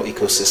entrepreneurial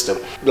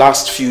ecosystem.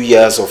 Last few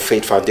years of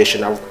Faith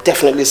Foundation, I would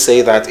definitely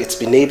say that it's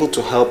been able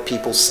to help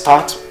people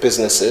start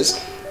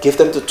businesses, give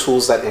them the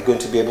tools that they're going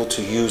to be able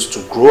to use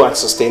to grow and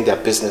sustain their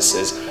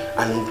businesses,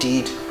 and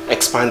indeed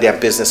expand their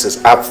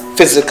businesses. I've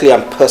physically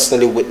and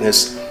personally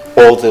witnessed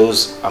all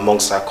those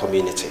amongst our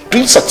community.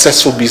 Doing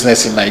successful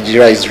business in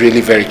Nigeria is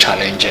really very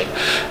challenging,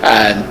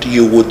 and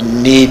you would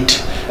need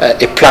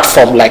a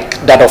platform like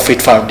that of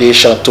Faith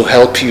Foundation to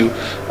help you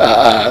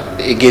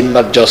again,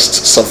 not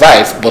just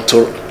survive, but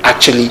to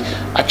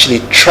actually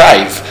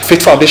thrive.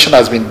 Faith Foundation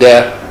has been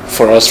there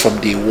for us from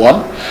day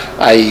one.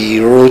 I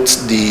wrote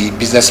the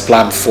business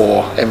plan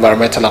for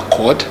Environmental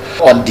Accord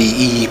on the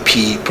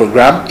EEP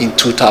program in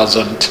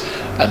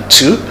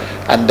 2002,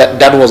 and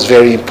that was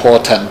very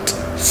important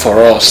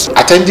for us.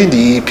 Attending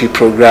the EEP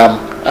program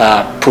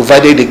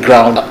provided a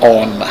ground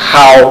on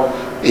how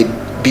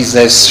a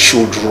business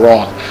should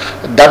run.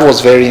 That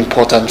was very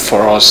important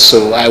for us.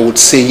 So I would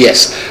say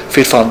yes,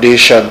 Faith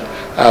Foundation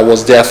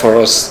was there for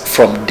us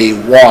from day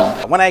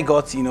one. When I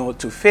got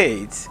to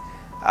Faith,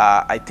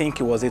 I think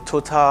it was a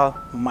total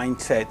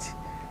mindset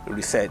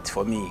reset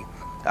for me.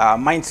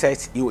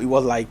 Mindset, it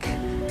was like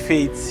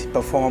Faith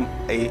performed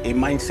a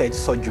mindset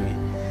surgery.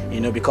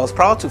 Because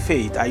prior to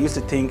Faith, I used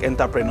to think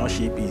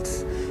entrepreneurship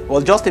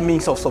was just a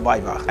means of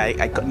survival.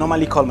 I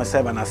normally call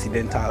myself an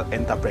accidental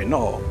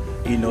entrepreneur,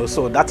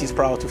 so that is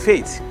prior to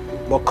Faith.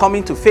 But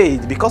coming to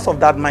Faith, because of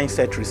that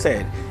mindset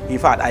reset, in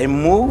fact, I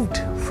moved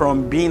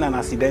from being an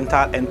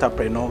accidental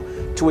entrepreneur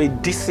to a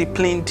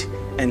disciplined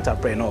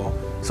entrepreneur.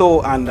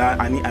 So, and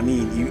I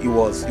mean, it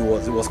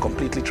was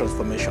completely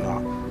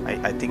transformational.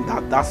 I think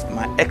that's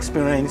my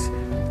experience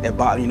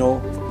about,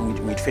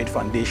 with Faith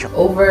Foundation.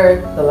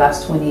 Over the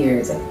last 20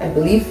 years, I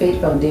believe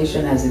Faith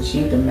Foundation has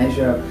achieved a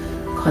measure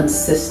of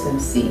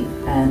consistency.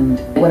 And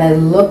when I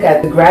look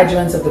at the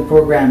graduates of the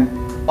program,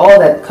 all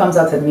that comes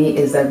out at me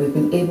is that we've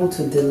been able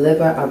to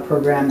deliver our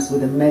programs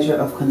with a measure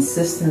of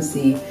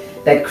consistency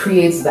that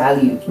creates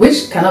value,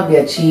 which cannot be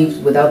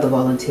achieved without the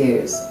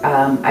volunteers.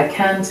 I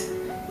can't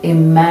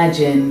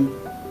imagine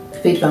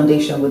Faith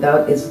Foundation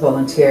without its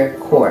volunteer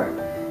core.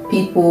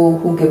 People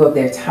who give up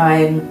their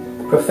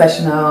time,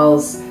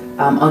 professionals,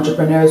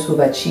 entrepreneurs who've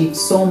achieved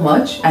so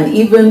much, and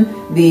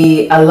even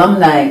the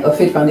alumni of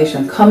Faith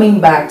Foundation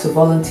coming back to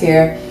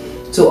volunteer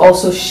to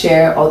also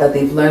share all that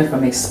they've learned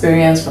from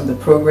experience from the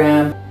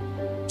program.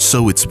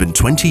 So it's been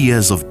 20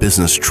 years of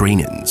business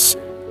trainings,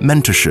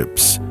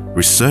 mentorships,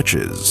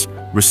 researches,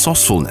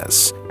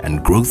 resourcefulness,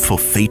 and growth for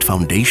Faith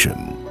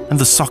Foundation, and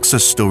the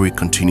success story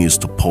continues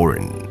to pour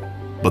in.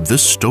 But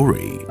this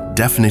story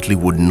definitely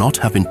would not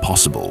have been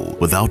possible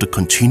without the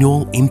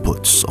continual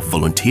inputs of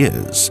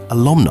volunteers,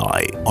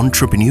 alumni,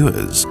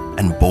 entrepreneurs,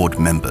 and board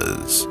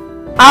members.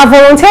 Our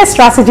volunteer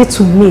strategy,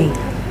 to me,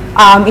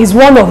 is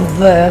one of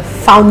the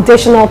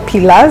foundational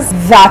pillars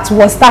that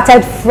was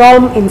started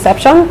from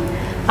inception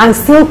and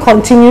still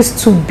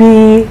continues to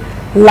be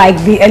like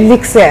the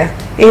elixir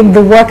in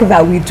the work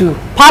that we do.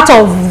 Part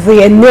of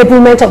the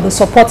enablement of the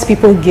support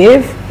people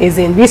give is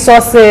in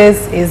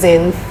resources, is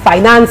in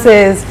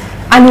finances,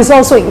 and is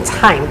also in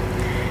time.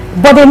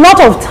 But a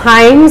lot of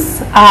times,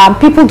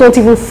 people don't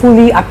even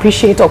fully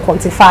appreciate or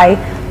quantify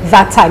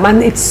that time,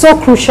 and it's so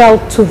crucial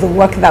to the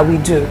work that we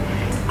do,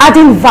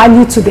 adding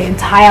value to the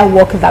entire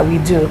work that we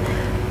do.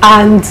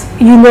 And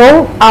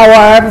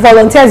our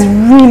volunteers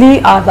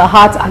really are the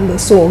heart and the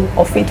soul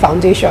of Faith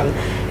Foundation.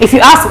 If you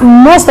ask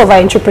most of our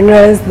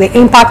entrepreneurs, the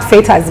impact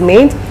Faith has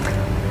made,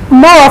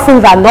 more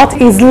often than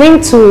not, is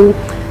linked to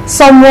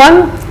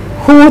someone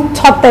who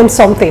taught them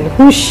something,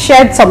 who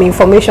shared some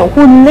information,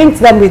 who linked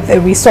them with a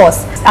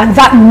resource, and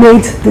that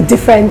made the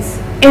difference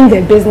in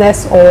their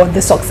business or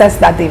the success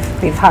that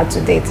they've had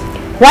to date.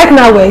 Right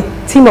now, we're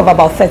a team of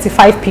about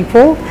 35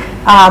 people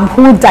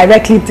who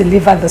directly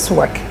deliver this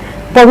work.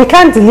 But we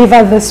can't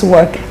deliver this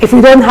work if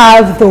we don't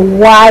have the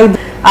wide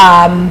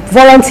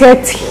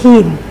volunteer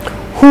team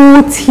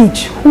who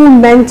teach, who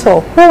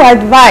mentor, who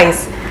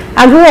advise,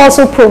 and who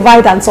also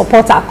provide and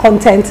support our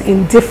content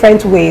in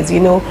different ways.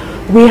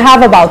 We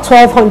have about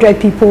 1,200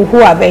 people who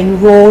have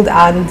enrolled,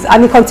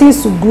 and it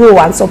continues to grow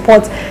and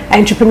support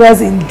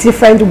entrepreneurs in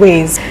different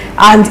ways.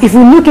 And if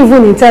you look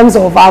even in terms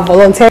of our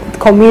volunteer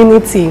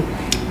community,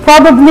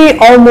 probably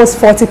almost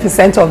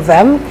 40% of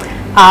them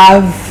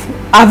have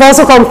have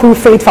also come through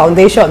Faith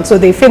Foundation. So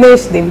they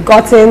finished, they've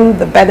gotten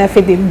the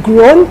benefit, they've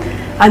grown,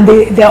 and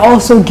they're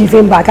also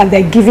giving back, and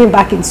they're giving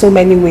back in so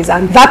many ways.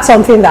 And that's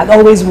something that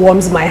always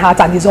warms my heart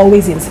and is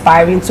always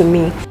inspiring to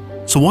me.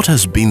 So what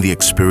has been the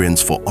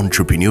experience for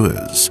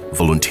entrepreneurs,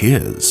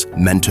 volunteers,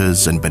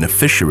 mentors and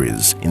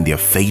beneficiaries in their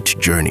faith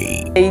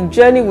journey? A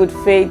journey with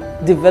faith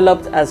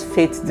developed as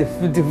faith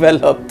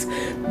developed,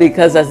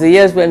 because as the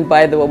years went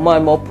by, there were more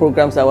and more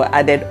programs that were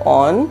added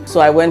on. So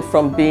I went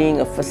from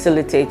being a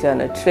facilitator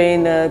and a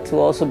trainer to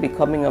also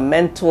becoming a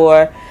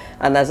mentor.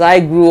 And as I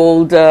grew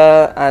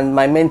older and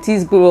my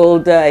mentees grew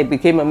older, I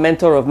became a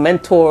mentor of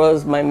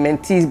mentors. My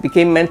mentees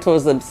became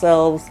mentors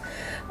themselves.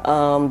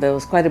 There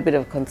was quite a bit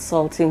of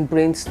consulting,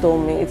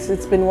 brainstorming.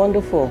 It's been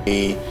wonderful.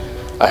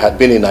 I had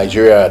been in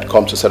Nigeria. I had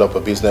come to set up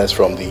a business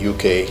from the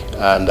UK,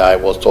 and I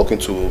was talking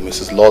to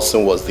Mrs.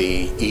 Lawson, was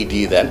the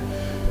ED then,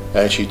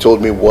 and she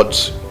told me what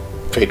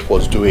Faith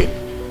was doing.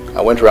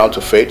 I went around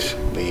to Faith,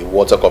 the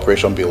Water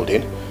Corporation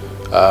building.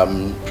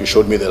 She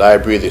showed me the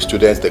library, the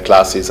students, the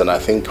classes, and I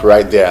think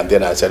right there and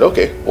then I said,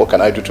 okay, what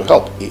can I do to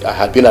help? I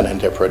had been an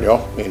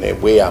entrepreneur. In a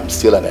way, I'm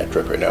still an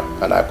entrepreneur,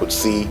 and I could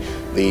see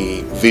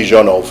the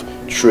vision of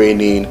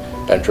training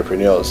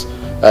entrepreneurs.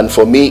 And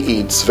for me,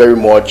 it's very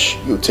much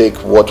you take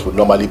what would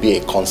normally be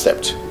a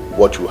concept,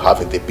 what you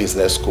have in the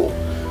business school,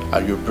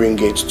 and you bring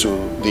it to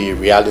the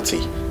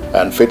reality.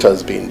 And Faith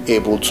has been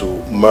able to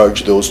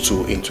merge those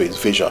two into its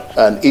vision.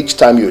 And each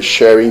time you're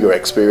sharing your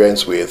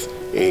experience with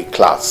a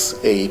class,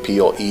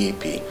 AEP or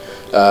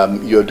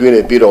EEP, you're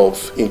doing a bit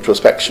of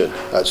introspection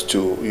as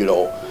to, you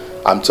know,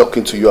 I'm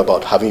talking to you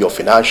about having your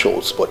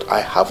financials, but I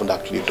haven't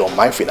actually done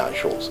my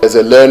financials. There's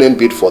a learning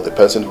bit for the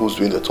person who's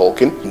doing the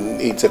talking.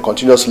 It's a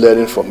continuous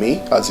learning for me,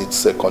 as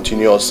it's a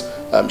continuous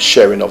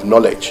sharing of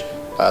knowledge.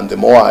 And the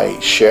more I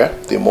share,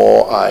 the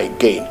more I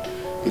gain.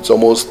 It's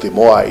almost the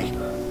more I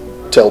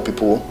tell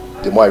people,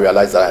 the more I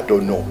realize that I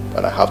don't know,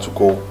 and I have to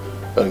go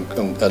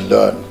and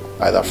learn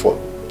either for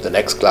the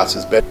next class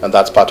is better. And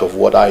that's part of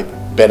what I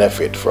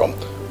benefit from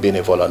being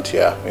a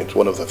volunteer. It's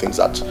one of the things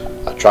that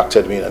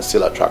attracted me and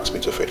still attracts me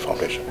to Faith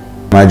Foundation.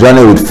 My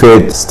journey with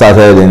Faith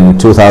started in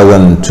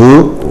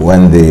 2002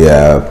 when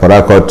the Port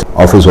Harcourt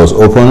office was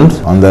opened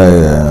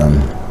under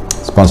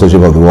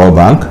sponsorship of the World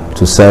Bank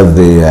to serve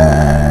the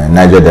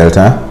Niger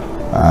Delta.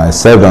 I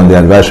served on the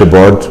advisory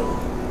board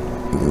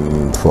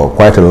for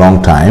quite a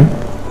long time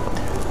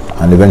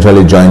and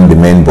eventually joined the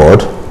main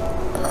board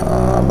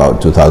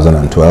about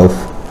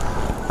 2012.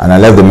 And I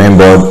left the main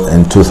board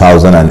in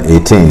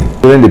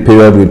 2018. During the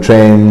period, we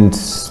trained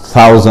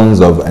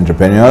thousands of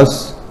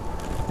entrepreneurs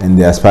in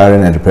the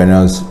Aspiring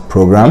Entrepreneurs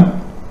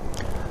Program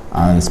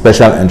and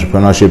special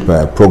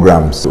entrepreneurship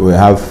programs. We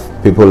have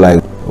people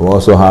like, we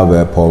also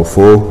have Paul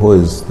Fo, who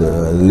is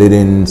the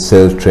leading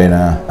sales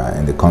trainer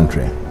in the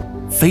country.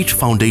 Faith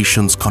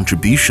Foundation's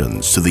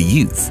contributions to the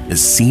youth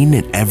is seen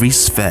in every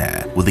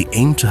sphere with the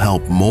aim to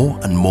help more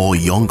and more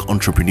young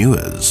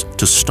entrepreneurs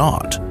to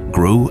start,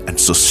 grow and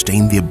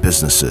sustain their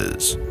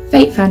businesses.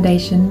 Faith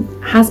Foundation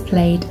has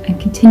played and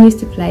continues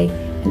to play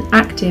an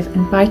active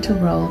and vital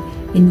role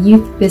in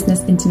Youth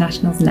Business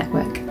International's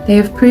network. They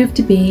have proved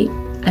to be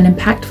an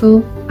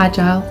impactful,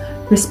 agile,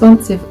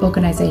 responsive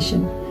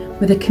organisation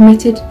with a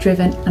committed,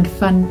 driven and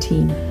fun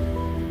team.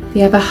 They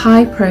have a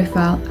high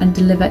profile and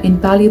deliver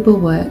invaluable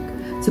work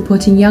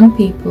supporting young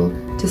people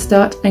to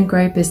start and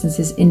grow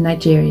businesses in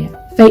Nigeria.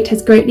 Faith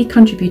has greatly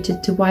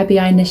contributed to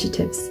YBI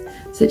initiatives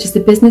such as the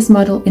Business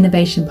Model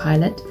Innovation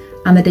Pilot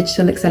and the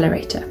Digital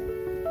Accelerator.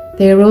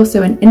 They are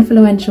also an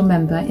influential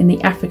member in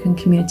the African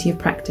Community of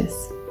Practice.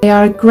 They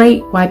are a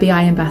great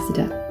YBI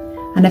ambassador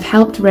and have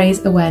helped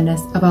raise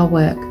awareness of our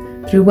work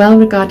through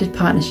well-regarded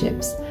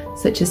partnerships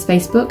such as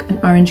Facebook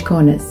and Orange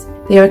Corners.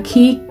 They are a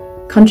key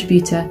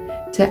contributor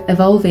to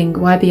evolving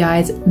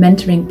YBI's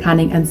mentoring,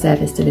 planning and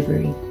service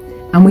delivery.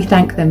 And we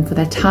thank them for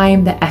their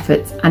time, their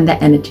efforts and their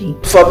energy.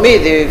 For me,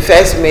 the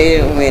first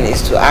main win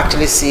is to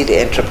actually see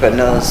the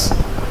entrepreneurs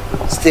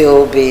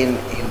still being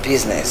in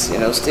business, you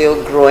know,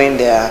 still growing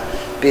their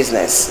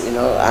business, you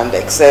know, and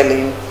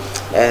excelling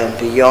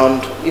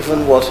beyond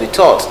even what we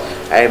thought.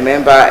 I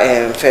remember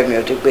Femi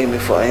Odegbemi,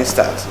 for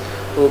instance,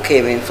 who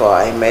came in for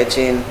our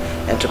Emerging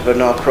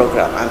Entrepreneur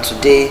Program, and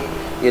today,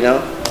 you know,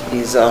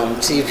 he's on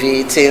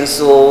TV,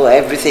 Tinsel,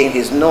 everything.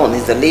 He's known,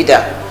 he's the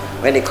leader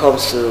when it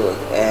comes to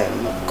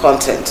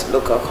content,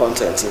 local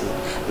content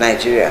in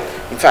Nigeria.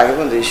 In fact,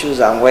 even the shoes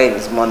I'm wearing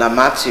is Mona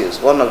Matthews,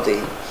 one of the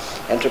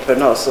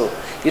entrepreneurs. So,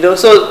 you know,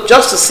 so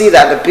just to see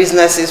that the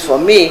businesses for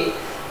me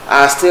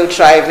are still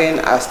thriving,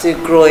 are still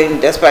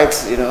growing, despite,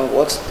 you know,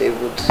 what they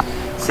would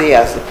see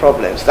as the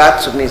problems.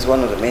 That to me is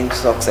one of the main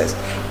success.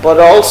 But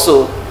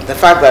also the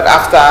fact that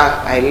after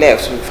I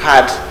left, we've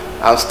had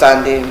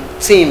outstanding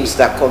teams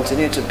that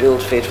continue to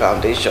build Faith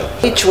Foundation.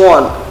 Each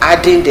one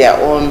adding their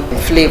own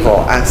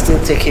flavor and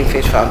still taking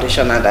Faith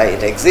Foundation and that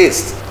it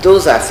exists.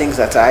 Those are things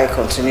that I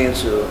continue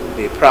to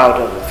be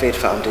proud of the Faith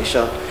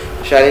Foundation.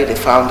 Surely the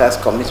founder's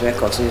commitment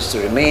continues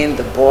to remain,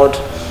 the board,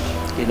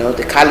 you know,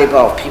 the caliber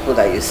of people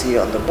that you see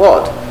on the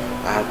board.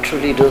 are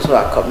truly those who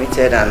are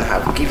committed and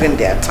have given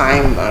their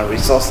time and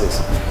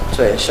resources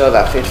to ensure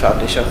that Faith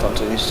Foundation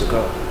continues to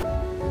grow.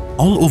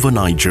 All over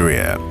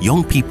Nigeria,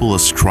 young people are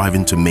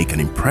striving to make an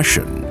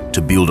impression,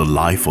 to build a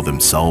life for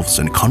themselves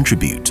and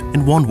contribute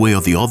in one way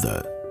or the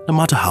other, no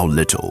matter how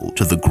little,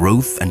 to the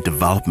growth and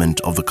development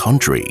of the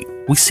country.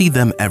 We see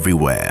them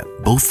everywhere,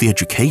 both the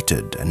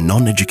educated and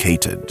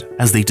non-educated,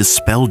 as they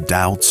dispel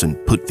doubts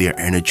and put their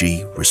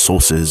energy,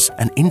 resources,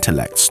 and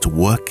intellects to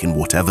work in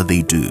whatever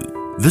they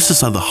do. This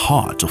is at the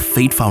heart of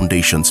Faith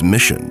Foundation's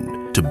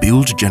mission, to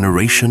build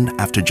generation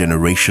after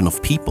generation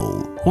of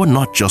people who are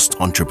not just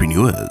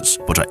entrepreneurs,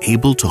 but are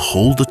able to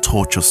hold the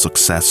torch of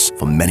success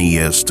for many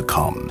years to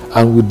come.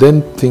 And we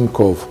then think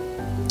of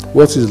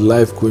what is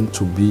life going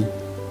to be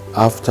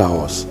after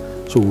us.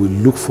 So we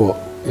look for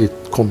a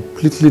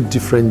completely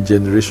different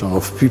generation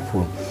of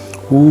people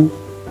who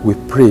we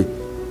pray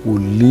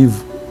will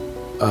live,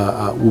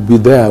 will be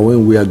there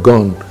when we are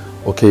gone,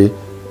 okay,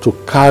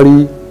 to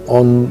carry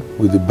on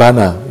with the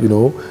banner, you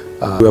know.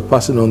 We are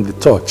passing on the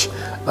torch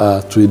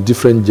to a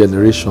different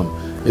generation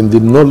in the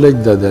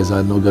knowledge that there's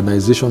an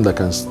organization that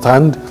can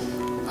stand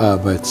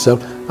by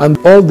itself. And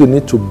all they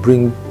need to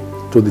bring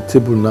to the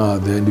table now are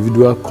their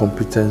individual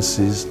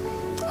competencies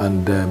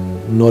and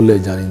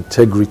knowledge and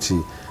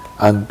integrity.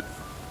 And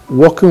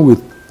working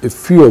with a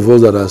few of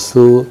us that are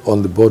still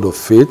on the board of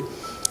Faith,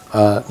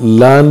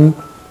 learn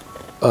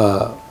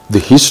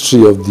the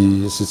history of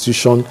the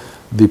institution,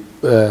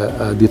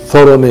 the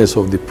thoroughness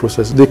of the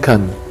process. They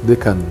can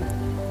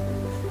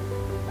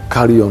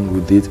carry on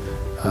with it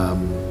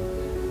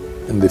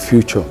in the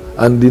future.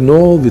 And in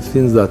all the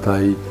things that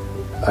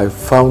I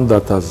found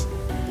that has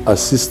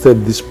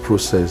assisted this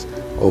process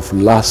of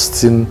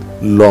lasting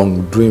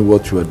long, doing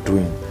what you are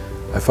doing,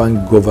 I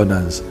find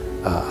governance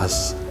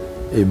as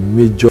a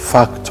major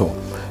factor.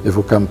 If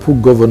we can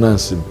put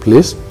governance in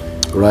place,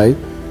 right,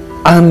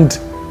 and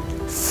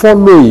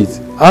follow it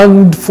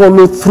and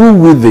follow through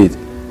with it,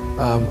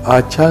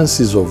 our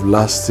chances of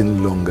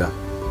lasting longer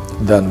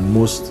than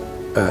most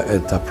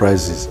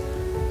enterprises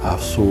are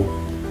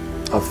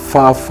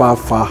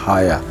far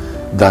higher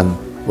than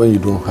when you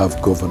don't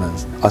have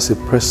governance. As a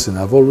person,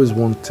 I've always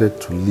wanted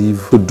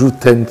to do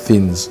 10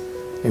 things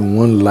in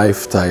one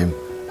lifetime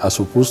as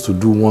opposed to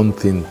do one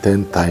thing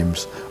 10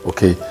 times.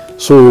 Okay,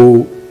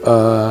 so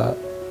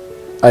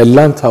I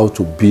learned how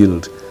to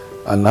build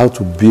and how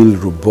to build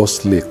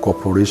robustly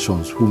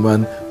corporations,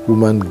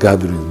 human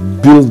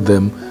gatherings, build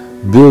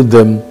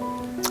them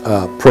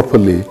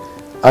properly.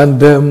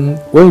 And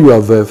when you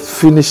have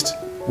finished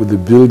with the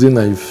building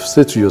and you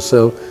say to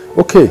yourself,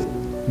 okay,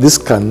 this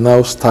can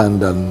now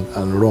stand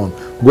and run,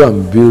 go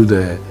and build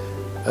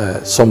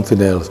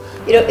something else.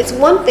 You know, it's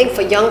one thing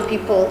for young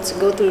people to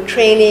go through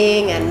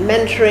training and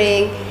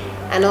mentoring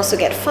and also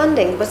get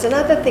funding, but it's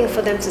another thing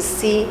for them to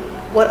see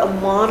what a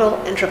model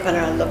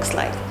entrepreneur looks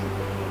like.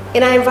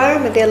 In our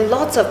environment, there are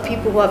lots of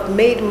people who have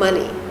made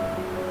money,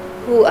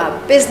 who are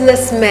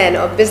businessmen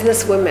or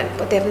businesswomen,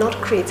 but they have not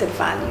created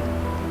value.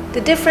 The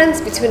difference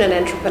between an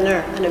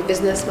entrepreneur and a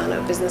businessman or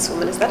a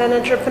businesswoman is that an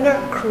entrepreneur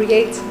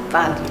creates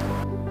value.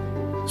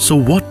 So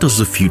what does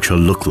the future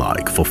look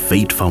like for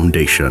Faith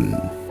Foundation?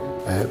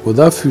 Well,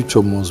 that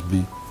future must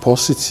be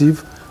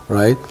positive,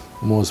 right?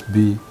 Must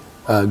be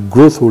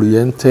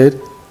growth-oriented,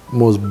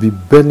 must be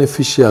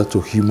beneficial to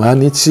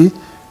humanity,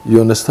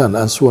 you understand,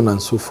 and so on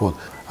and so forth.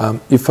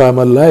 If I'm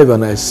alive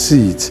and I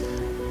see it,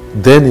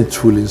 then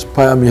it will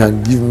inspire me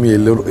and give me a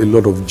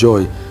lot of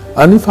joy.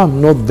 And if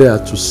I'm not there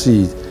to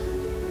see it,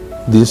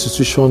 the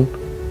institution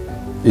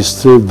is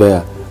still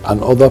there,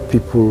 and other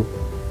people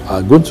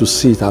are going to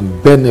see it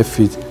and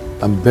benefit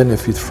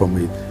from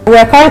it. We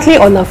are currently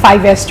on a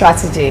 5-year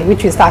strategy,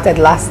 which we started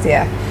last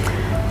year.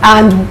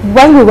 And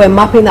when we were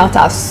mapping out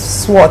our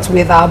SWOT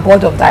with our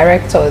board of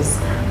directors,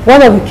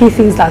 one of the key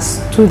things that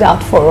stood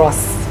out for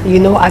us, you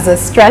know, as a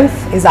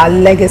strength is our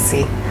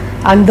legacy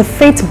and the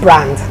Faith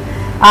brand.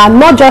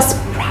 Not just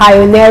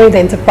pioneering the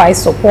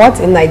enterprise support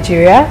in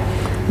Nigeria,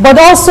 but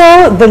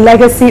also the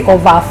legacy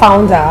of our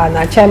founder and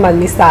our chairman,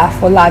 Mr.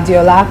 Fola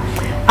Adeola.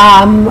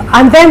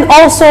 And then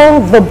also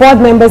the board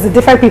members, the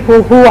different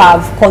people who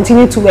have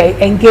continued to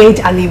engage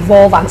and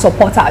evolve and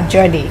support our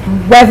journey,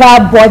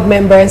 whether board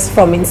members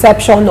from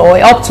inception or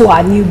up to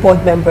our new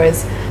board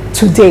members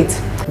to date.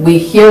 We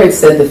hear it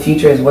said the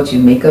future is what you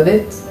make of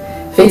it.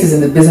 Faith is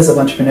in the business of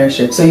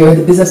entrepreneurship, so you're in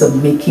the business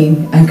of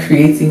making and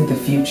creating the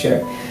future.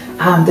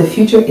 The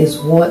future is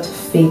what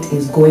Faith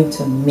is going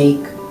to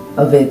make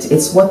of it.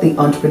 It's what the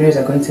entrepreneurs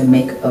are going to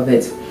make of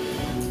it.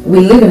 We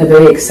live in a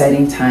very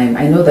exciting time.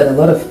 I know that a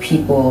lot of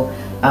people,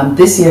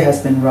 this year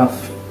has been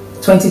rough.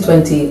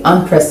 2020,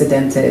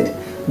 unprecedented.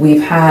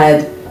 We've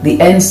had the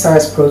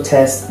NSARS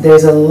protest.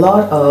 There's a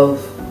lot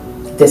of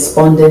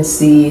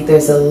despondency.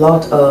 There's a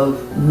lot of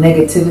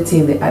negativity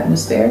in the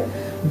atmosphere.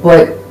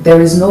 But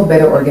there is no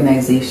better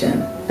organization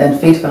than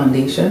Faith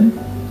Foundation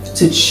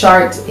to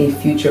chart a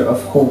future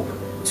of hope,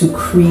 to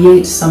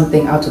create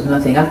something out of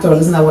nothing. After all,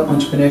 isn't that what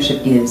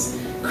entrepreneurship is?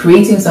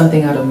 creating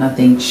something out of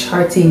nothing,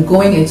 charting,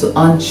 going into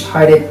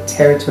uncharted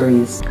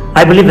territories.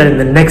 I believe that in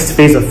the next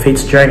phase of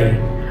Faith's journey,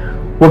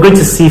 we're going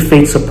to see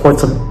Faith support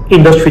some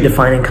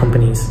industry-defining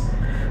companies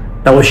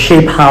that will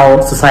shape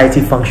how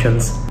society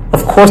functions.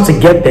 Of course, to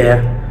get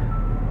there,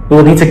 we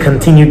will need to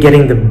continue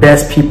getting the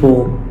best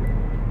people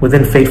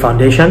within Faith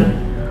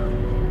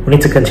Foundation. We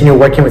need to continue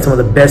working with some of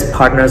the best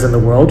partners in the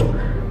world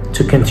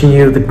to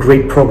continue the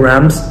great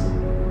programs.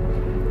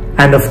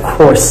 And of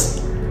course,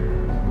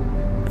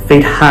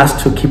 Faith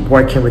has to keep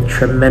working with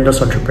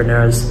tremendous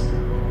entrepreneurs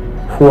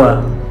who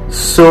are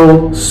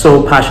so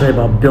passionate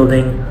about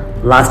building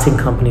lasting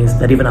companies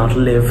that even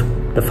outlive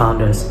the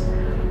founders.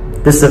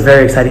 This is a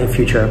very exciting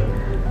future,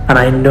 and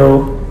I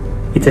know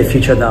it's a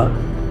future that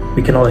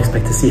we can all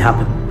expect to see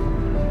happen.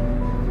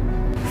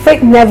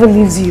 Faith never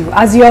leaves you.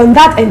 As you're on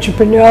that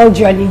entrepreneurial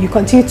journey, you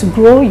continue to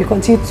grow, you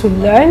continue to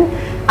learn,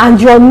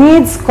 and your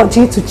needs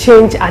continue to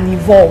change and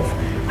evolve.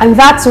 And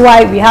that's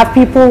why we have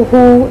people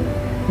who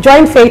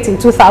joined Faith in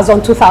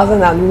 2000,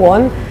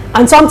 2001,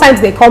 and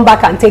sometimes they come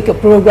back and take a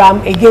program,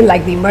 again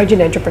like the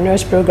Emerging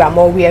Entrepreneurs Program,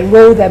 or we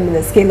enroll them in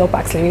a Scale-Up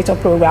Accelerator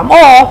Program,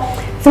 or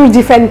through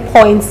different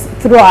points,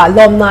 through our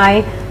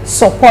alumni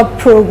support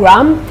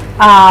program,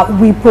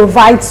 we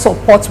provide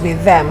support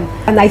with them.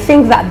 And I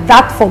think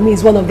that for me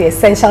is one of the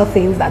essential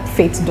things that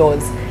Faith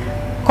does.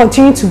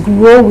 Continue to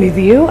grow with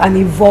you and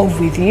evolve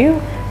with you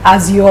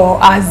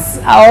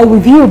or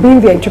with you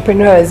being the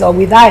entrepreneurs, or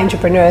with our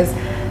entrepreneurs,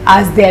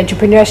 as the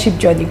entrepreneurship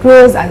journey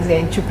grows, as the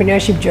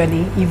entrepreneurship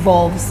journey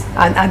evolves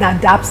and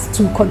adapts,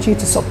 to continue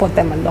to support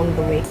them along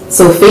the way.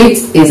 So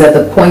Faith is at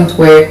the point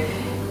where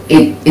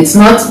the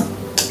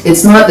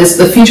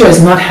future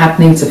is not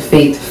happening to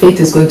Faith. Faith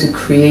is going to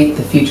create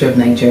the future of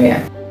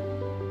Nigeria.